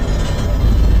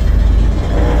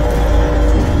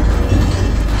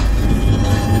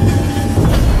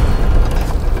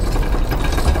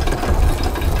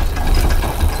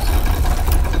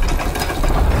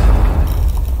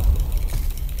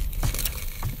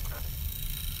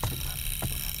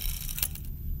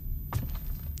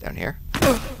 Down here.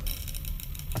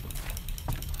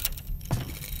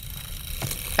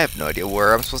 I have no idea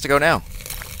where I'm supposed to go now.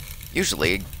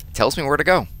 Usually, it tells me where to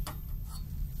go.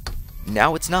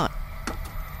 Now it's not.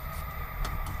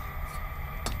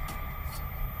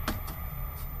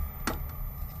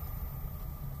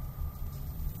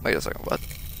 Wait a second, what?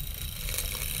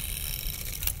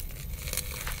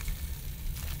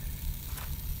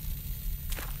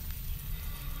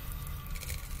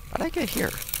 How'd I get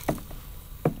here?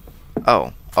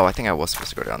 Oh, I think I was supposed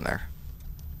to go down there.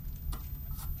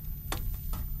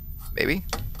 Maybe?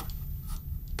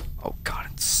 Oh god,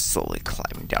 it's slowly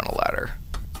climbing down a ladder.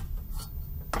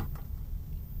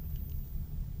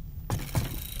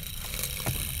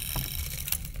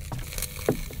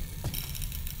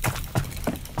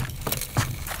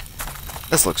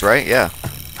 This looks right, yeah.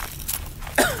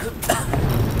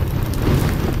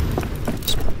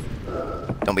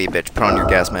 Don't be a bitch, put on your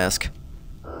gas mask.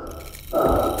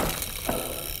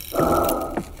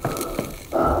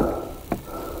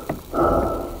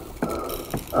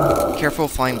 Careful,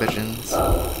 flying pigeons.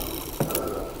 I'll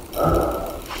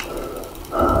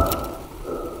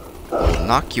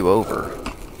knock you over.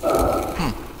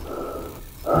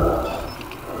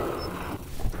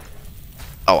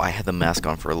 Oh, I had the mask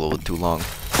on for a little too long.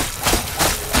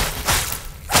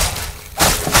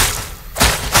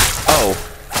 Oh.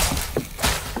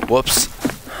 Whoops.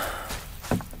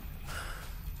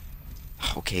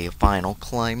 Okay, fine, I'll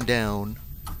climb down.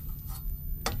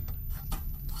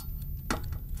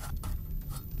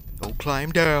 I'll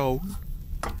climb down.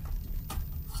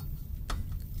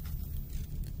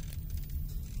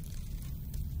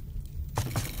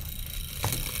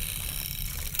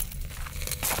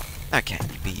 That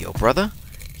can't be your brother.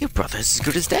 Your brother's as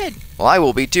good as dead. Well, I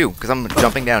will be too, because I'm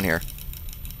jumping down here.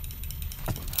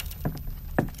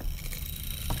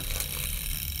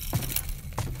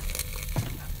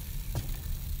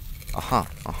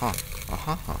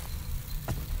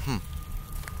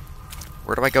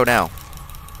 Where do I go now?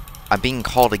 I'm being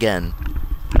called again.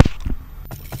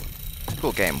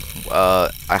 Cool game. I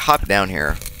hopped down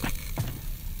here.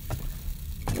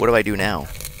 What do I do now?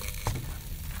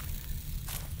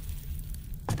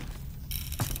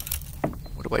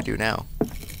 What do I do now?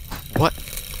 What?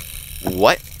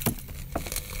 What?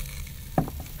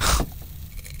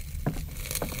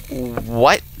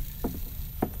 What?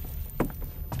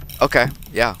 Okay,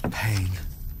 yeah. Pain,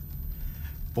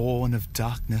 born of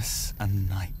darkness and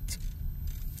night,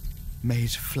 made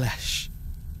flesh,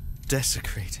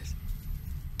 desecrated,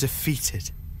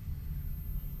 defeated,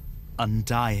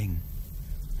 undying,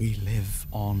 we live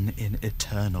on in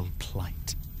eternal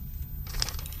plight.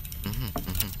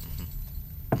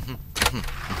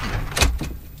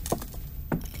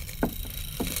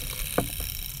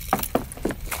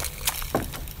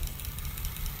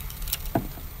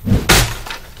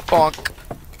 Bonk.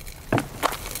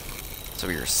 So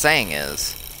what you're saying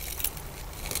is,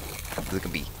 it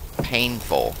can be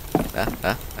painful.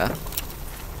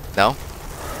 No?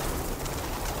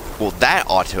 Well, that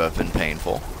ought to have been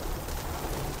painful.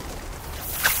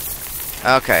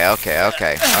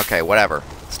 Okay, whatever.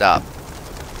 Stop.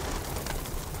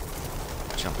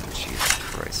 Jump into Jesus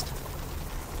Christ.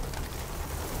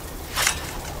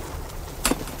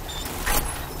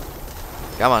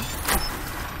 Come on.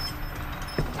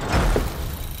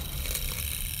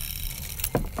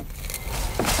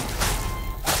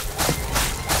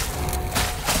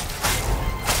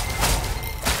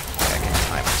 I can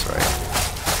time this right.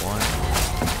 1,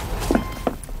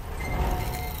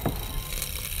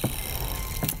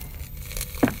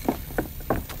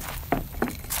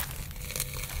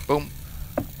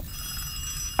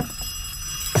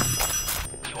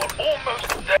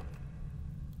 almost there.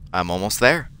 I'm almost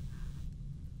there.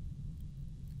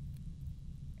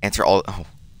 Answer all. Oh.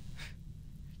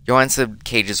 Johan said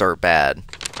cages are bad.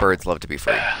 Birds love to be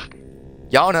free.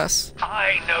 Jonas!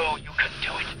 I know you can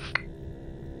do it.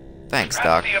 Thanks,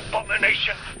 Grab Doc. the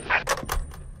abomination and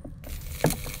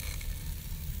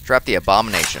Trap the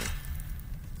abomination.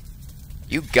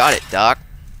 You got it, Doc.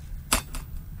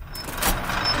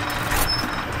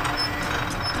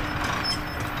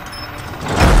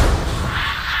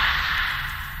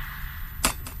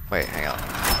 Wait, hang on.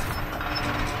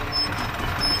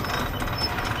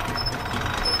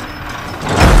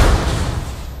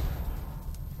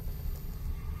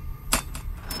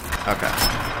 Okay.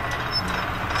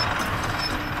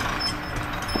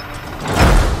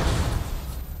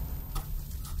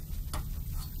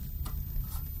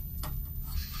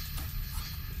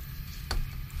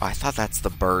 Oh, I thought that's the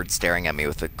bird staring at me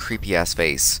with a creepy-ass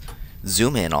face.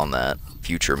 Zoom in on that,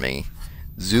 future me.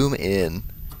 Zoom in.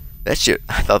 That shit,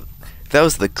 I thought, if that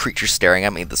was the creature staring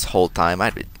at me this whole time,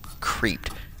 I'd be creeped.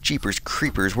 Jeepers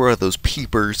creepers, where are those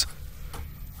peepers?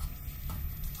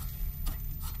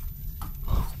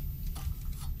 I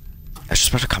was just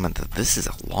about to comment that this is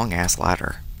a long-ass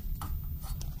ladder.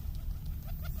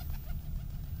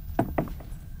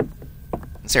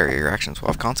 This area, your actions will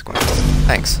have consequences.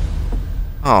 Thanks.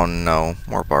 Oh no,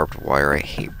 more barbed wire. I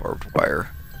hate barbed wire.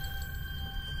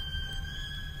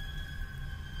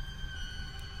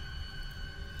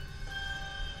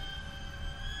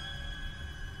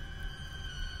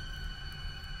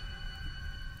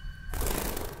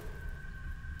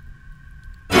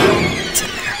 It's in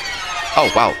there.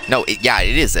 Oh wow, no, yeah,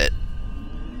 it is it.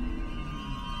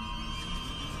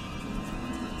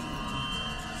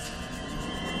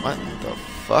 What the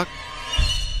fuck?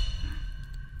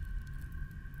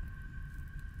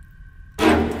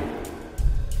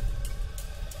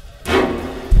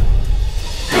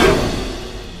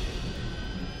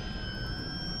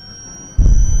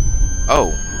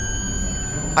 Oh.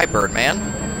 Hi, Birdman.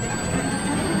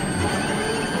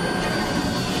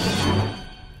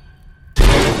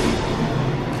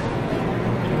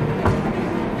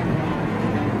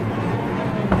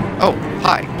 Oh,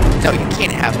 hi. No, you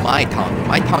can't have my tongue.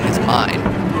 My tongue is mine.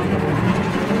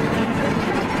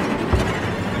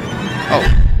 Oh,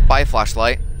 bye,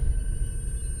 flashlight.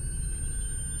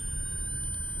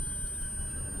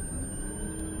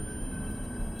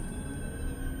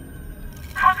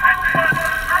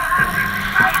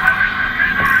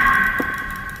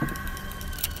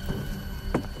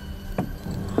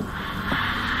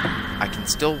 I can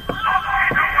still...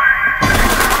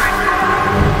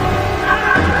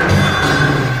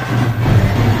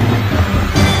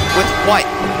 With what?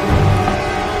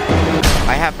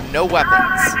 I have no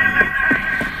weapons.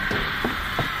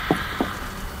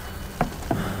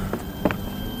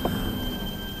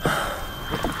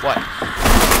 With what? I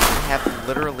have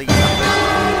literally nothing.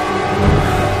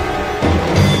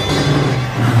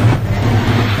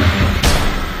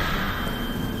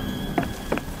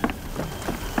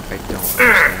 I don't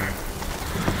understand.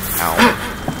 Ow.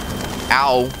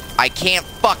 Ow. I can't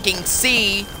fucking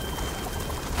see.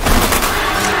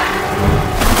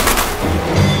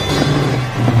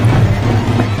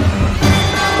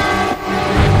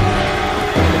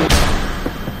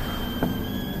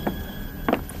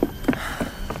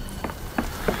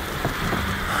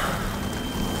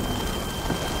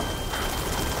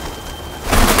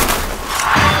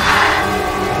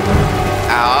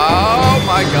 Oh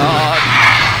my god.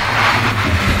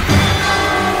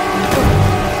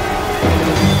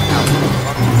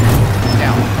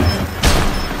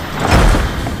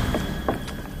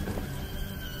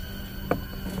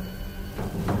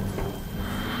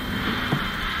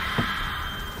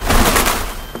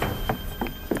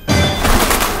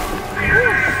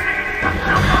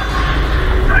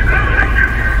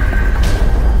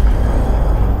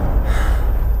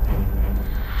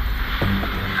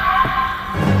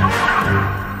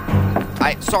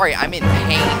 Sorry, I'm in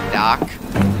pain, Doc.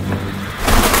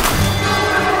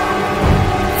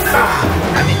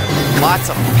 I'm in lots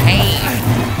of pain.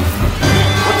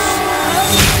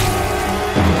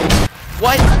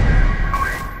 What?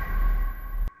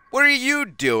 What are you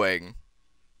doing?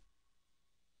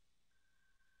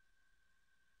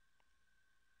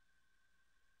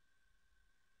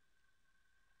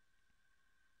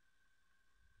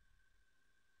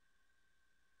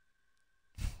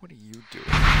 What are you doing?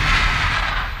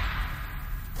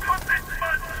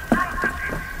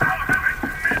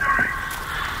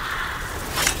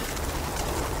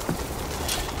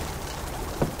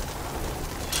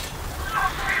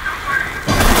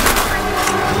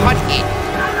 What in?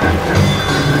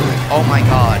 Oh my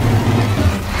god.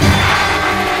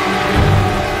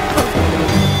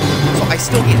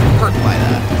 still get hurt by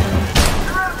that.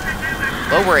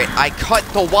 Lower it. I cut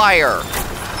the wire.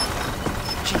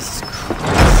 Jesus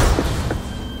Christ.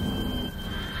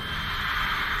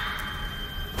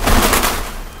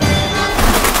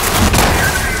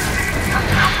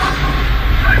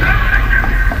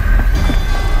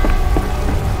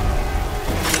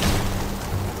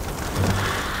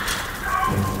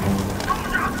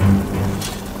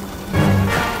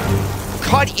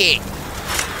 Cut it!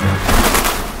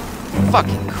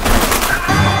 Fucking Christ.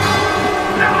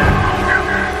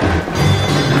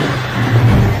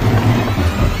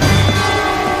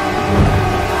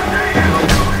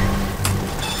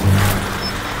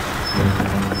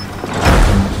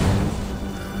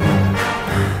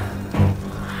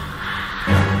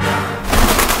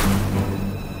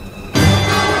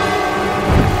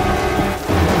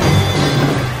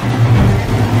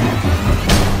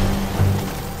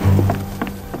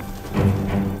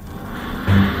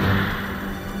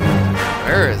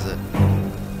 Where is it?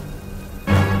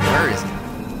 Where is it?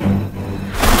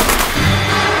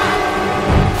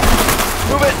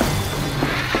 Move it!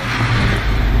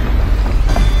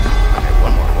 Okay,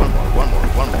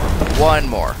 one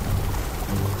more.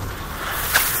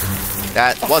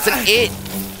 That wasn't it!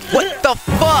 What the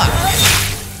fuck?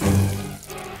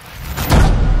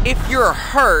 If you're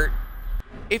hurt,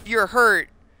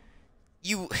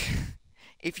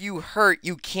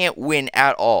 you can't win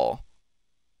at all.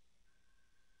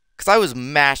 Because I was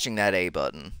mashing that A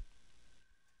button.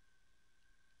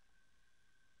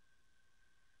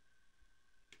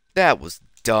 That was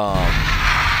dumb.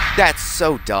 That's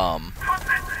so dumb.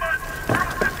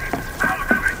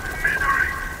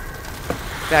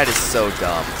 That is so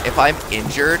dumb. If I'm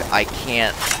injured, I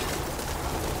can't...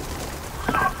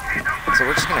 So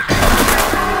we're just gonna cut it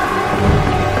out.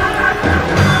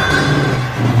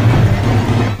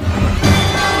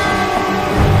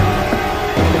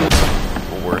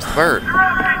 Where's the bird?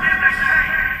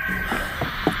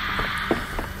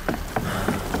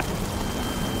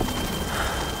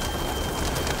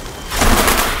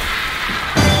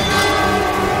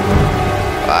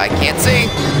 I can't see.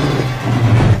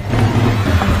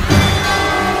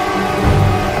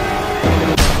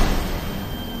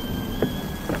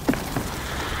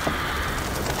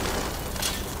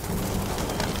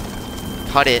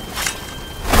 Cut it.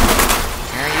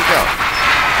 There you go.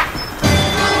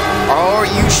 Are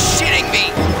you shitting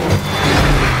me?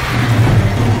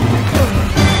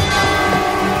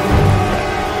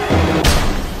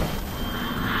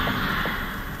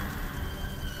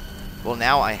 Well,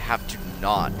 now I have to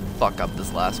not fuck up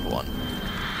this last one.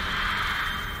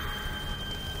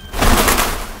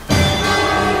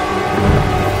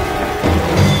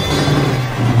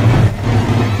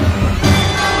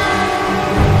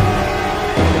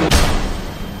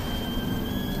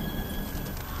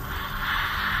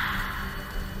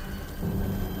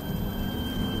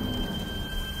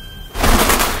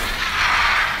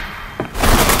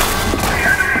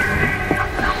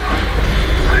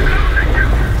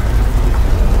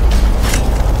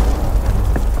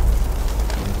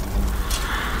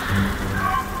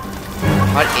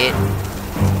 Cut it.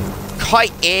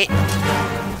 Cut it!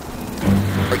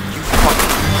 Are you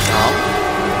fucking dumb?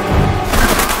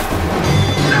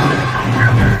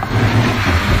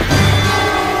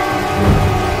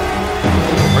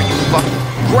 Are you fucking...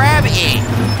 Grab it!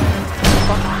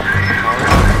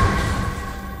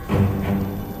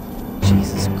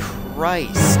 Jesus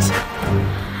Christ.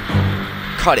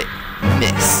 Cut it.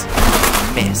 Miss.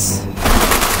 Miss.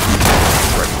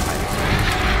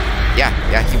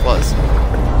 Yeah, he was.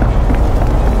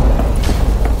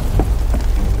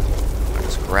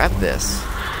 Just grab this.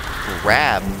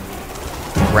 Grab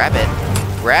it.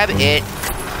 Grab it.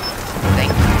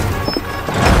 Thank you.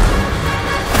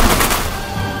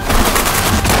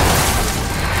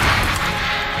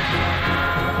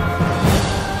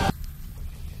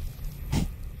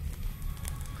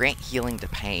 Grant healing to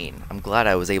pain. I'm glad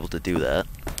I was able to do that.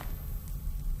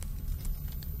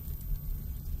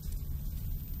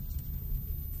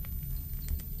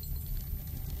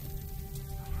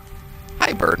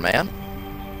 Hi, Birdman.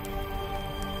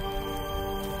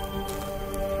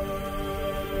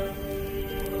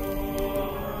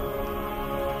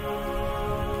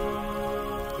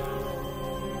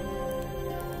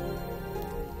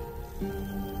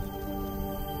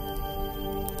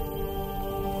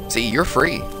 See, you're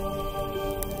free.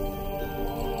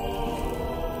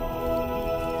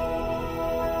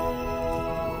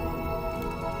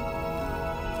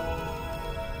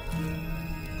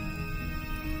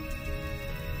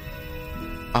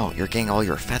 Oh, you're getting all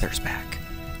your feathers back.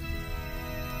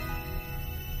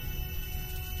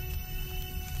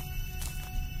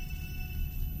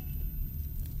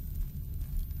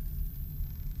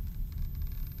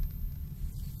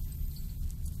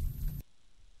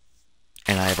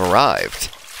 I have arrived.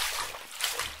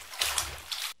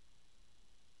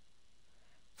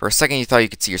 For a second, you thought you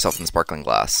could see yourself in the sparkling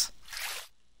glass.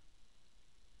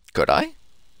 Could I?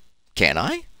 Can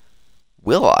I?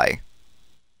 Will I?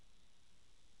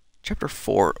 Chapter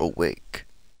 4, Awake.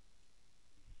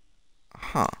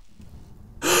 Huh.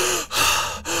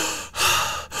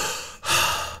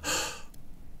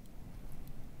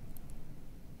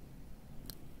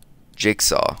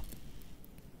 Jigsaw.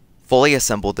 Fully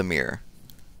assembled the mirror.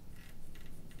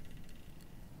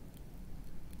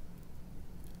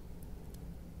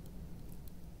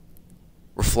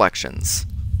 Reflections.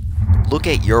 Look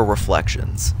at your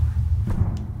reflections.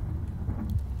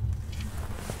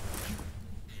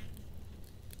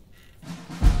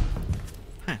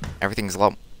 Huh, everything's a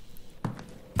lot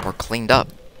more cleaned up.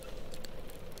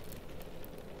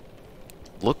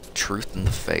 Look truth in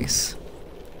the face.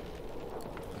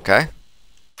 Okay.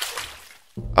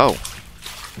 Oh.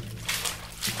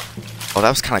 Oh, that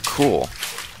was kind of cool.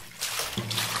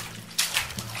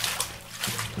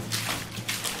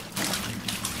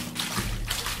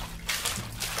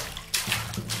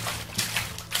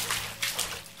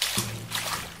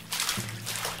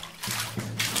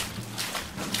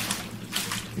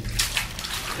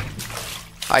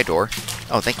 Hi, door.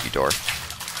 Oh, thank you, door.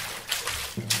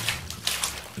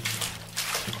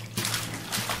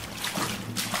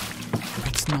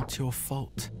 It's not your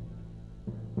fault.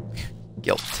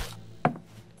 Guilt.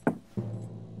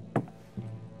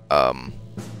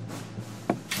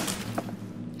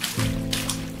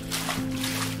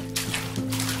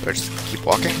 Do I just keep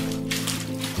walking?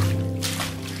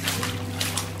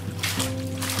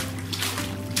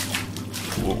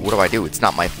 What do I do? It's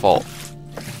not my fault.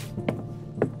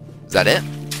 Is that it?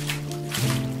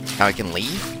 Now I can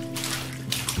leave?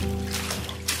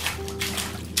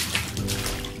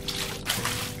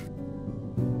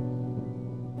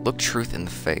 Look truth in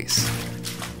the face.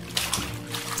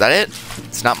 Is that it?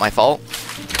 It's not my fault?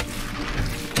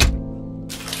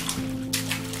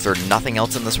 Is there nothing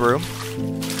else in this room?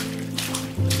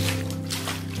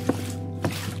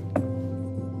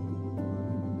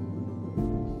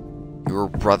 You were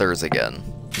brothers again.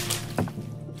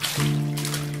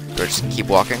 Do I just keep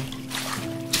walking?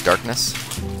 Darkness?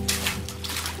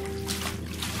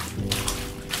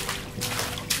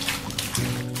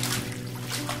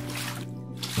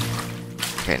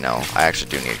 Okay, no. I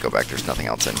actually do need to go back. There's nothing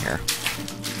else in here.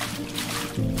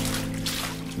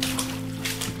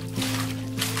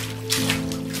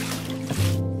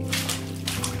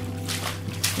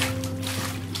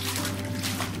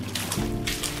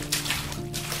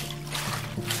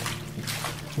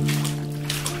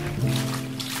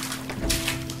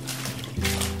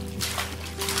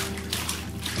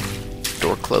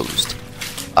 Door closed.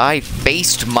 I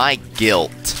faced my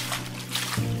guilt.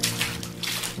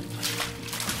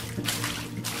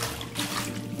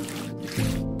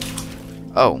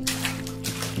 Oh.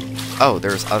 Oh,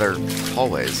 there's other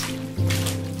hallways.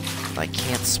 I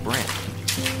can't sprint.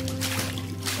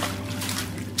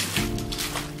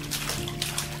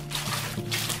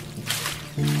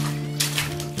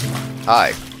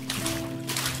 Hi.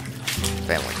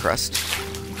 Family crest.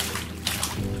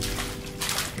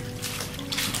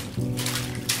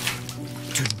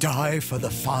 To die for the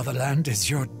fatherland is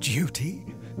your duty?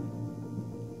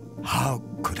 How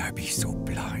could I be so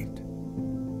blind?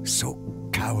 So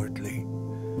cowardly?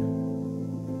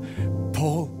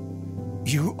 Paul,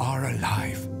 you are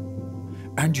alive.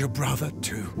 And your brother,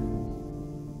 too.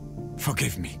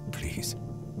 Forgive me, please.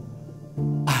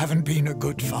 I haven't been a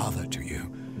good father to you,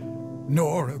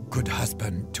 nor a good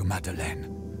husband to Madeleine.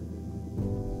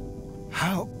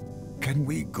 How can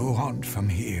we go on from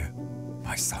here,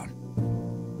 my son?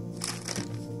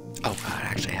 Oh god, I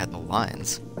actually had the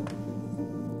lines.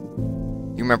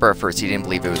 You remember at first he didn't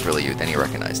believe it was really you, then he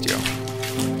recognized you.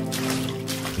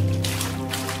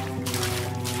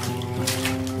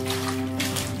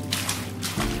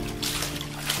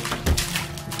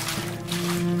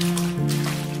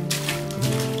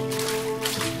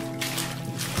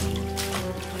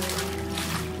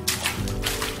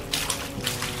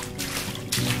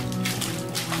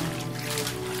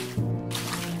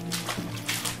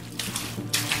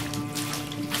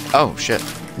 Oh, shit.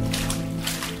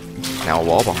 Now a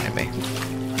wall behind me.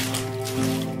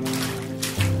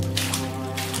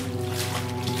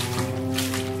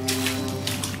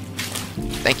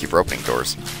 Thank you for opening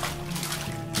doors.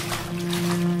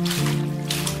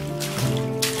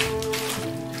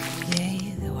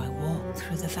 Yea, though I walk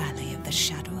through the valley of the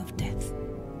shadow of death,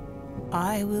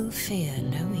 I will fear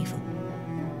no evil,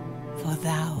 for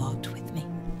thou art with me.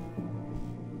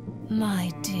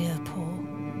 My dear Paul,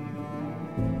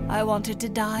 I wanted to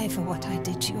die for what I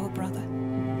did to your brother.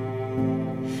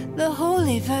 The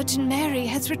Holy Virgin Mary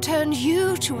has returned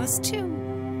you to us too.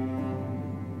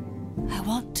 I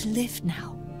want to live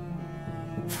now,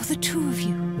 for the two of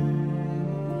you.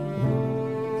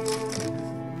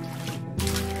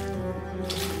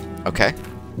 Okay.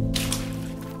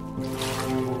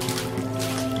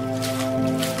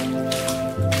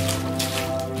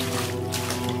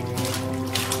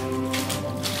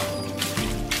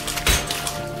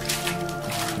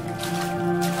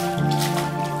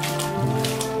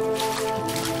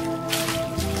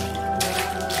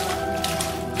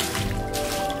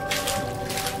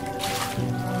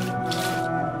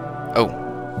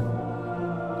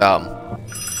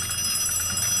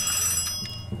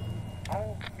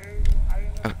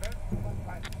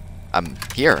 I'm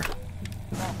here.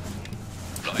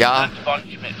 Yeah. It's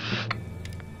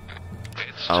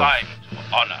time to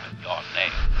honor your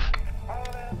name.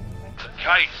 The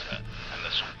Kaiser and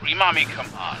the Supreme Army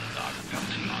Command are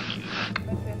counting on you.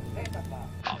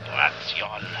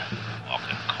 Operation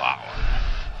Walking Clown.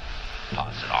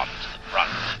 Pass it on to the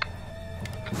front.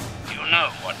 You know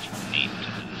what you need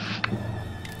to do.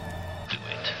 Do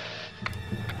it.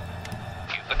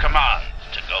 Give the command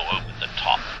to go over the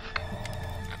top.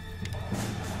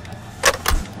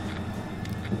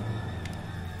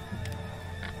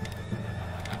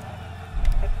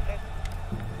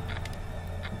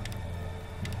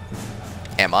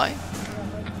 Am I?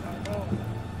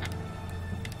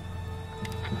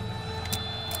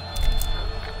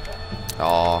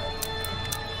 Oh.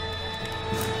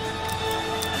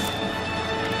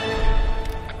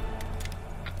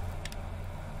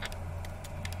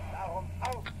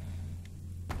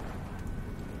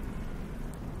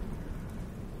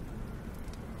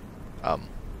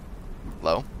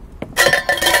 Hello?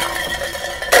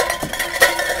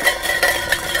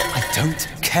 I don't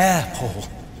care, Paul.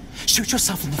 Shoot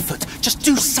yourself in the foot. Just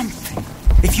do something.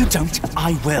 If you don't,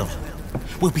 I will.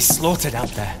 We'll be slaughtered out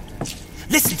there.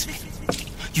 Listen to me.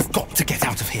 You've got to get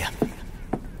out of here.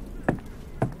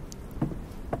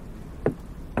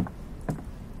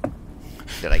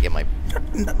 Did I get my...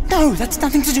 No, that's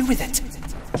nothing to do with it.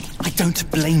 I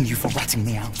don't blame you for ratting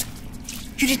me out.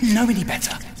 You didn't know any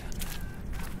better.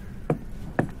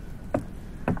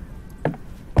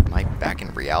 Am I back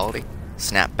in reality?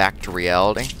 Snap back to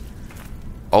reality?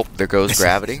 Oh, there goes Listen,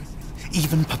 gravity.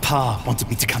 Even Papa wanted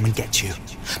me to come and get you.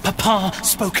 Papa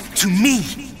spoke to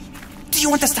me. Do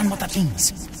you understand what that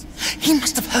means? He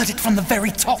must have heard it from the very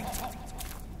top.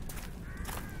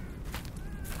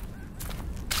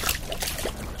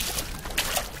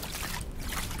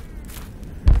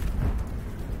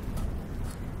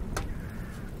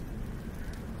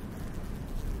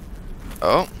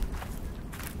 Oh.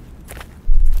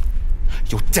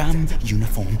 Your damn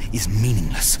uniform is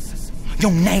meaningless.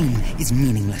 Your name is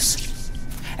meaningless.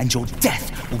 And your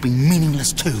death will be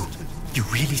meaningless too. You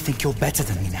really think you're better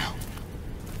than me now?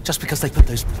 Just because they put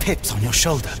those pips on your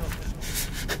shoulder.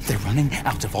 They're running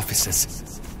out of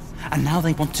officers. And now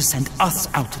they want to send us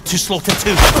out to slaughter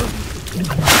too.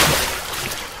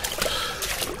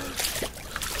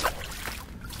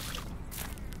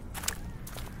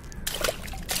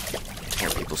 I hear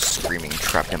people screaming,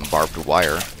 trapped in barbed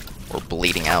wire, or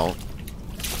bleeding out.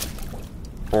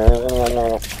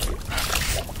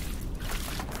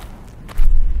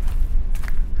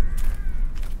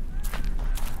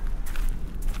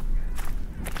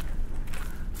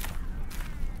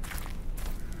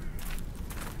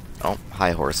 Oh, hi,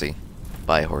 horsey.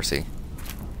 Bye, horsey.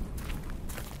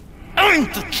 I'm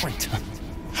the traitor.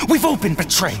 We've all been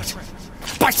betrayed.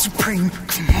 By supreme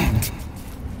command.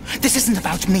 This isn't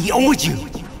about me or you.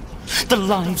 The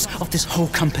lives of this whole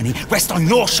company rest on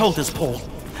your shoulders, Paul.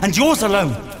 And yours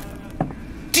alone.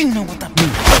 Do you know what that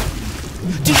means?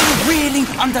 Do you really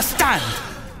understand?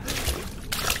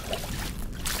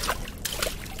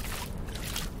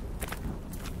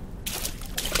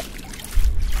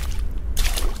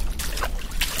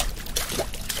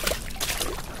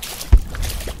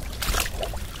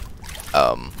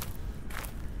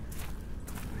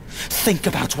 Think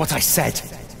about what I said.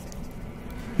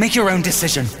 Make your own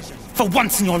decision. For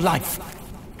once in your life.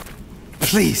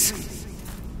 Please.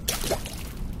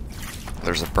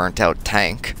 There's a burnt-out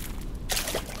tank.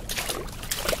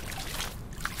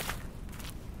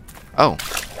 Oh.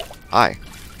 Hi.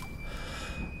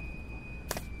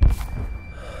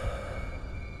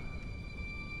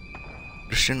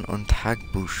 Mission und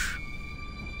Tagebuch.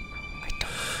 I don't know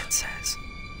what it says.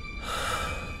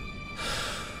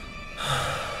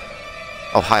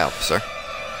 Oh, hi, officer.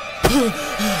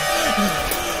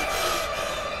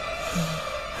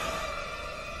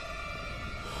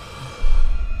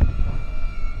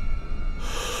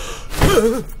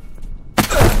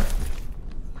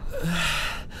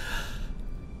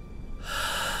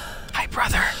 Hi,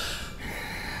 brother.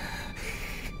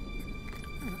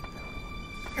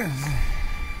 You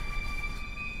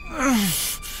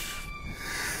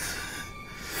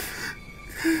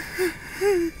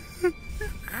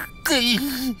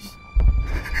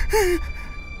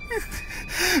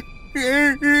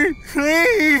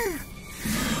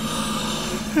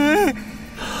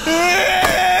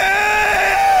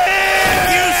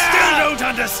still don't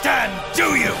understand,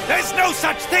 do you? There's no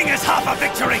such thing as half a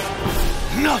victory!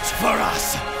 Not for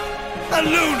us! A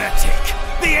lunatic!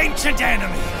 The ancient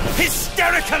enemy!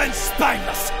 Hysterical and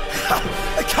spineless!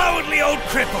 A cowardly old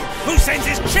cripple who sends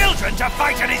his children to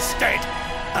fight in his stead!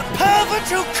 A pervert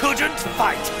who couldn't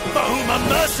fight, for whom a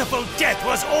merciful death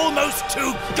was almost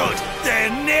too good! Their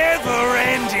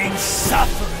never-ending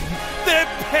suffering! Their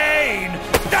pain!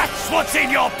 That's what's in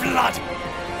your blood!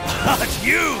 But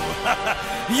you!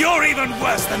 You're even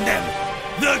worse than them!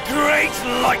 The Great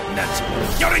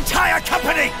Lieutenant! Your entire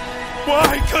company!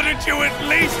 Why couldn't you at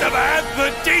least have had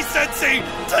the decency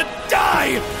to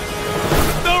die?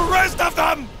 The rest of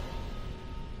them!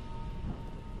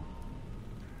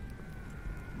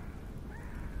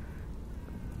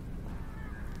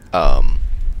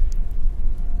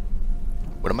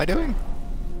 What am I doing?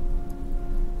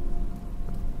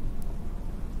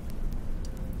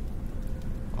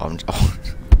 Oh.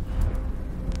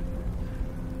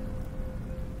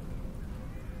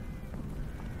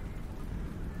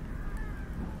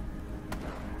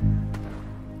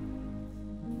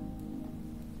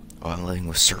 Oh, I'm living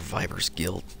with Survivor's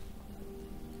Guild.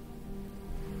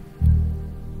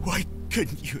 Why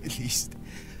couldn't you at least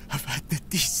have had the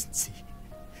decency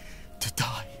to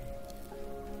die?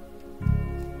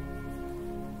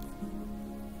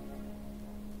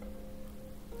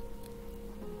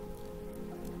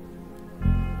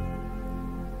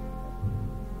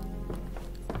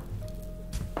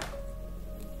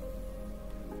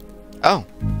 Oh.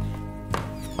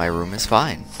 My room is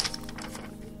fine.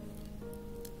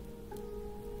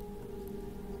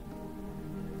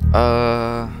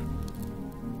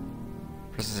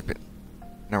 Presence bit.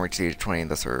 Number exceeded 20,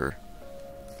 thus we're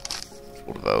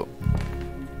able to vote.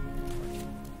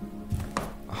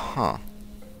 Huh.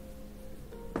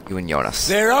 You and Jonas.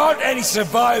 There aren't any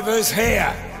survivors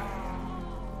here.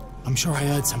 I'm sure I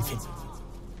heard something.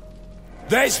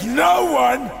 There's no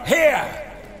one here.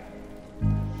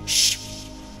 Shh!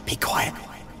 Be quiet.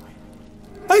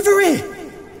 Over here!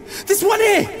 There's one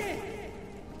here!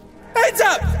 Heads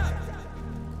up!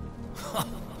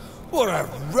 What a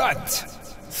runt.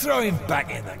 Throw him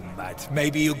back in the mud.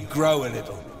 Maybe he'll grow a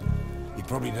little. He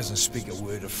probably doesn't speak a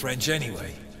word of French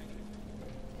anyway.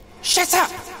 Shut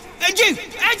up! And you!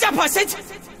 Heads up, I said!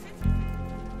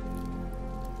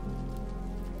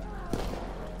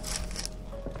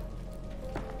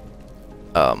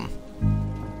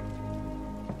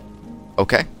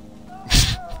 Okay.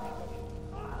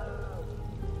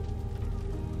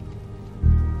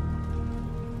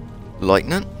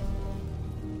 Lieutenant?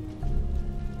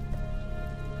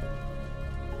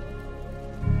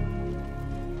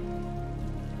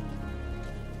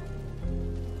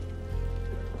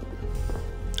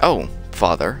 Oh,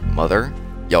 father, mother,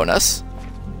 Jonas?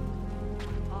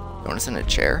 Jonas in a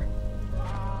chair?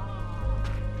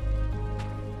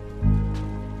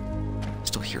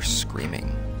 Still hear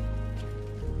screaming.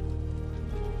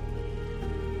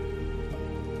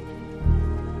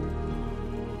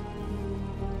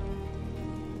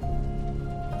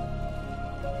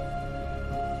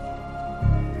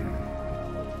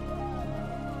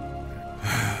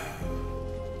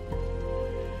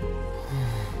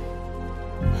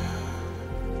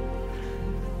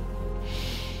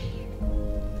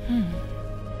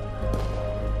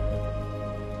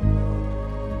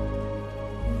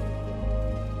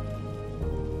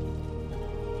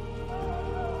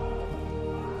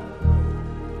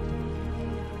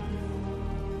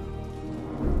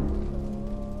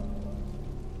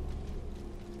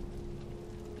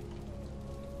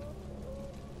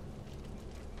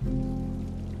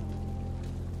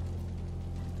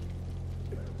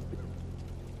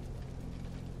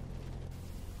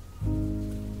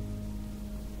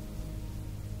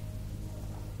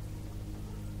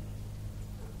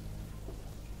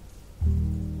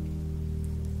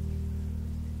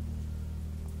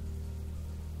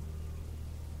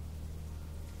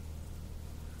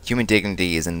 Human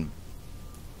dignity is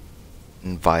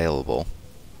inviolable.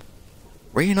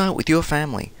 Reunite with your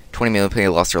family. 20 million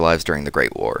people lost their lives during the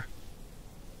Great War.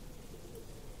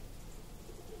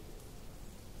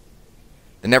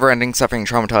 The never-ending suffering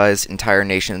traumatized entire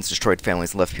nations, destroyed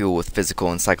families, and left people with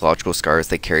physical and psychological scars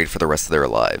they carried for the rest of their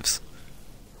lives.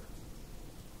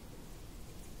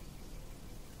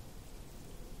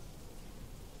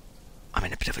 I'm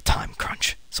in a bit of a time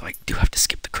crunch, so I do have to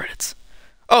skip the credits.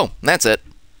 Oh, that's it.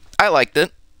 I liked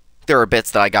it. There were bits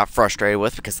that I got frustrated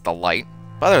with because of the light.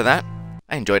 But other than that,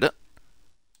 I enjoyed it.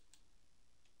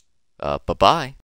 Bye-bye.